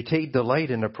 They take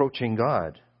delight in approaching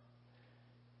God.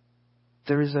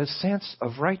 There is a sense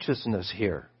of righteousness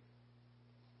here,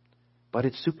 but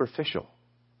it's superficial.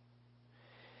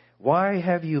 Why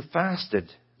have you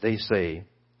fasted, they say.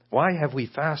 Why have we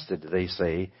fasted, they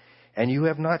say, and you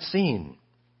have not seen?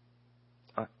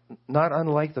 Not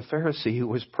unlike the Pharisee who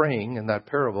was praying in that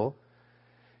parable,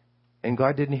 and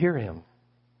God didn't hear him.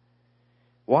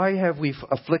 Why have we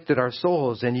afflicted our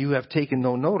souls, and you have taken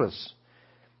no notice?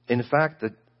 In fact,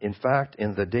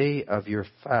 in the day of your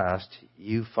fast,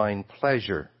 you find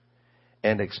pleasure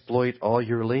and exploit all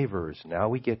your laborers. Now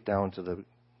we get down to the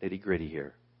nitty-gritty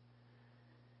here.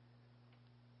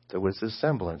 There was this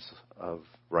semblance of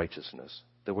righteousness.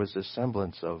 There was this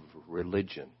semblance of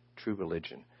religion, true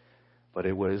religion. But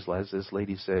it was, as this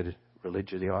lady said,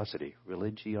 religiosity.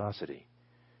 Religiosity.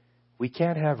 We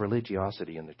can't have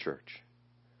religiosity in the church.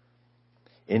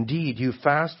 Indeed, you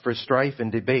fast for strife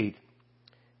and debate,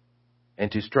 and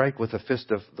to strike with a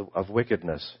fist of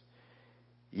wickedness.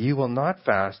 You will not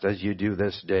fast as you do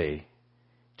this day,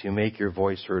 to make your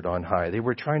voice heard on high. They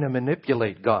were trying to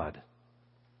manipulate God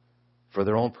for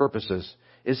their own purposes.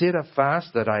 Is it a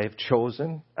fast that I have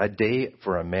chosen, a day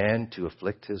for a man to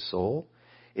afflict his soul?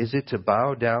 Is it to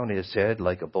bow down his head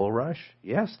like a bulrush?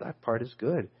 Yes, that part is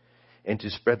good. And to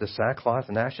spread the sackcloth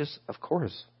and ashes? Of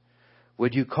course.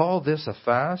 Would you call this a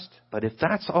fast? But if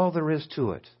that's all there is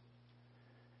to it,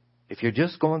 if you're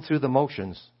just going through the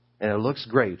motions and it looks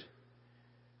great,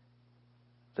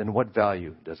 then what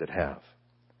value does it have?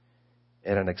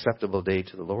 And an acceptable day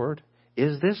to the Lord?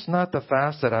 Is this not the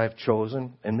fast that I've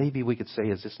chosen? And maybe we could say,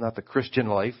 is this not the Christian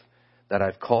life that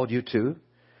I've called you to?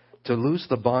 To loose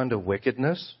the bond of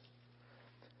wickedness?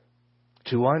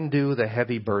 To undo the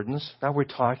heavy burdens? Now we're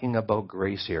talking about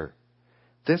grace here.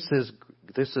 This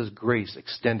is grace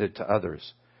extended to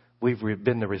others. We've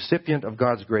been the recipient of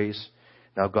God's grace.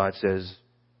 Now God says,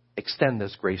 extend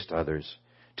this grace to others.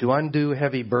 To undo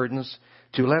heavy burdens,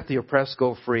 to let the oppressed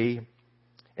go free,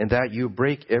 and that you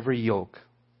break every yoke.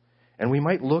 And we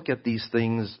might look at these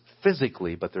things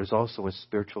physically, but there's also a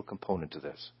spiritual component to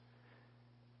this.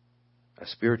 A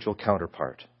spiritual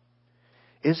counterpart.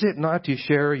 Is it not to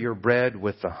share your bread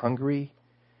with the hungry,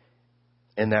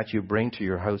 and that you bring to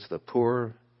your house the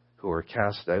poor who are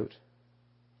cast out?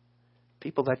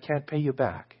 People that can't pay you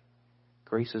back.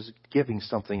 Grace is giving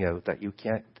something out that you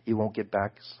won't get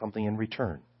back something in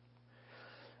return.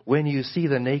 When you see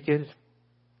the naked,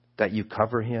 that you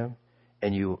cover him,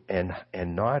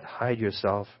 and not hide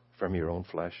yourself from your own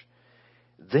flesh,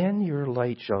 then your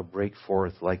light shall break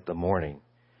forth like the morning.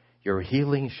 Your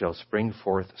healing shall spring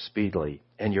forth speedily,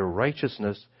 and your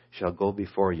righteousness shall go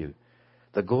before you.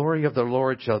 The glory of the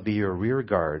Lord shall be your rear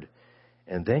guard,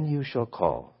 and then you shall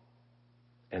call,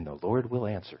 and the Lord will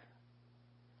answer.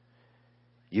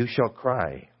 You shall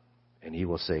cry, and he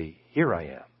will say, here I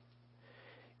am.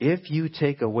 If you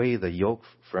take away the yoke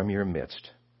from your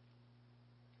midst,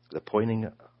 the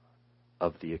pointing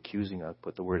of the accusing, I'll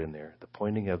put the word in there, the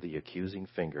pointing of the accusing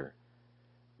finger,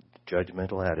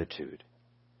 judgmental attitude,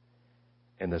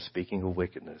 and the speaking of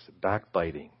wickedness,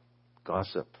 backbiting,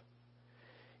 gossip.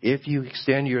 If you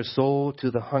extend your soul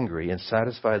to the hungry and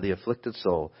satisfy the afflicted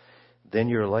soul, then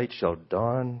your light shall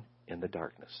dawn in the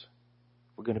darkness.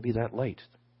 We're going to be that light,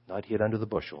 not hid under the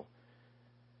bushel.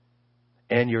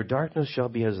 And your darkness shall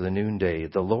be as the noonday.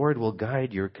 The Lord will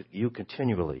guide you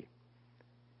continually.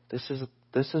 This is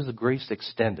the grace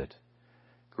extended.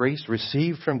 Grace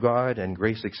received from God and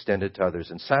grace extended to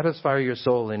others. And satisfy your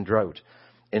soul in drought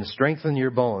and strengthen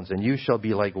your bones. And you shall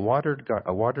be like a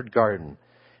watered garden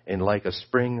and like a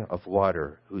spring of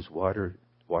water whose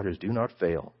waters do not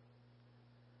fail.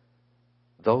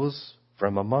 Those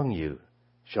from among you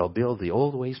shall build the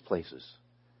old waste places.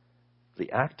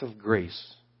 The act of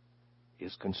grace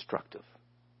is constructive.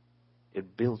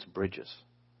 It builds bridges.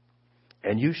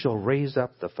 And you shall raise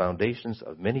up the foundations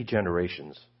of many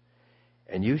generations,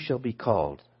 and you shall be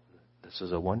called, this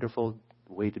is a wonderful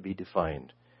way to be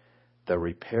defined, the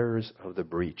repairers of the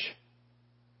breach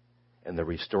and the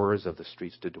restorers of the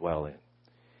streets to dwell in.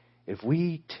 If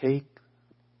we take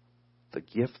the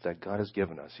gift that God has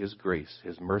given us, His grace,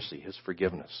 His mercy, His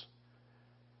forgiveness,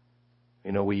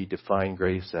 we define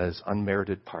grace as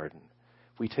unmerited pardon.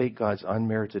 If we take God's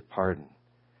unmerited pardon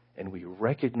and we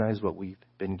recognize what we've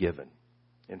been given,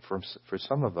 and for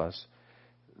some of us,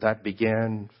 that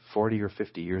began 40 or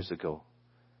 50 years ago.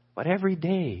 But every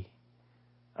day,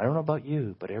 I don't know about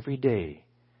you, but every day,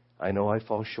 I know I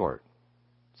fall short.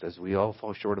 It says we all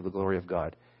fall short of the glory of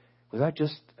God. Was that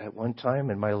just at one time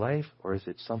in my life, or is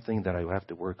it something that I have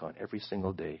to work on every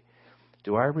single day?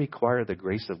 Do I require the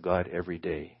grace of God every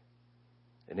day?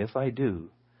 And if I do,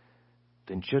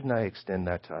 then shouldn't I extend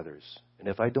that to others? And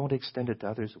if I don't extend it to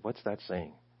others, what's that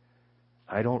saying?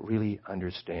 I don't really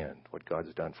understand what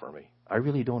God's done for me. I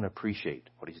really don't appreciate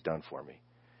what He's done for me.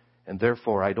 And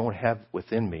therefore, I don't have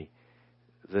within me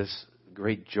this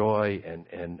great joy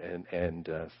and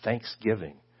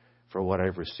thanksgiving for what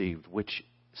I've received, which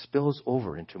spills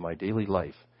over into my daily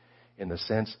life in the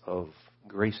sense of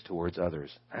grace towards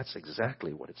others. That's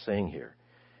exactly what it's saying here.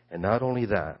 And not only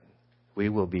that, we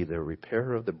will be the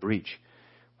repairer of the breach.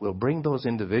 We'll bring those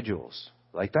individuals,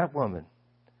 like that woman,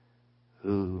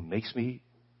 who makes me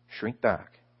shrink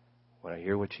back when I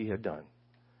hear what she had done.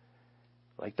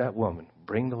 Like that woman,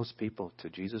 bring those people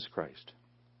to Jesus Christ,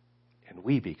 and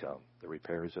we become the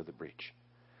repairers of the breach.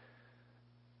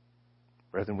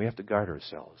 Brethren, we have to guard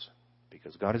ourselves,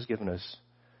 because God has given us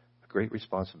a great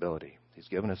responsibility. He's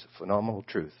given us a phenomenal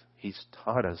truth. He's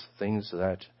taught us things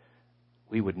that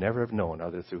we would never have known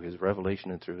other through His revelation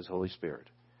and through His Holy Spirit.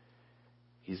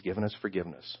 He's given us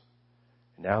forgiveness.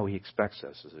 Now He expects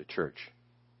us as a church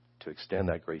to extend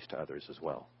that grace to others as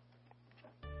well.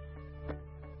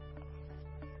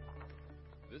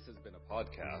 This has been a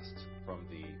podcast from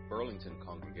the Burlington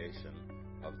congregation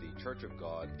of the Church of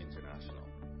God International.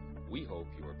 We hope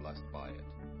you were blessed by it.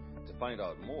 To find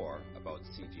out more about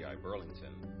CGI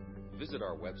Burlington, visit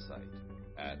our website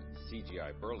at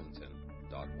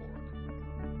cgiburlington.org.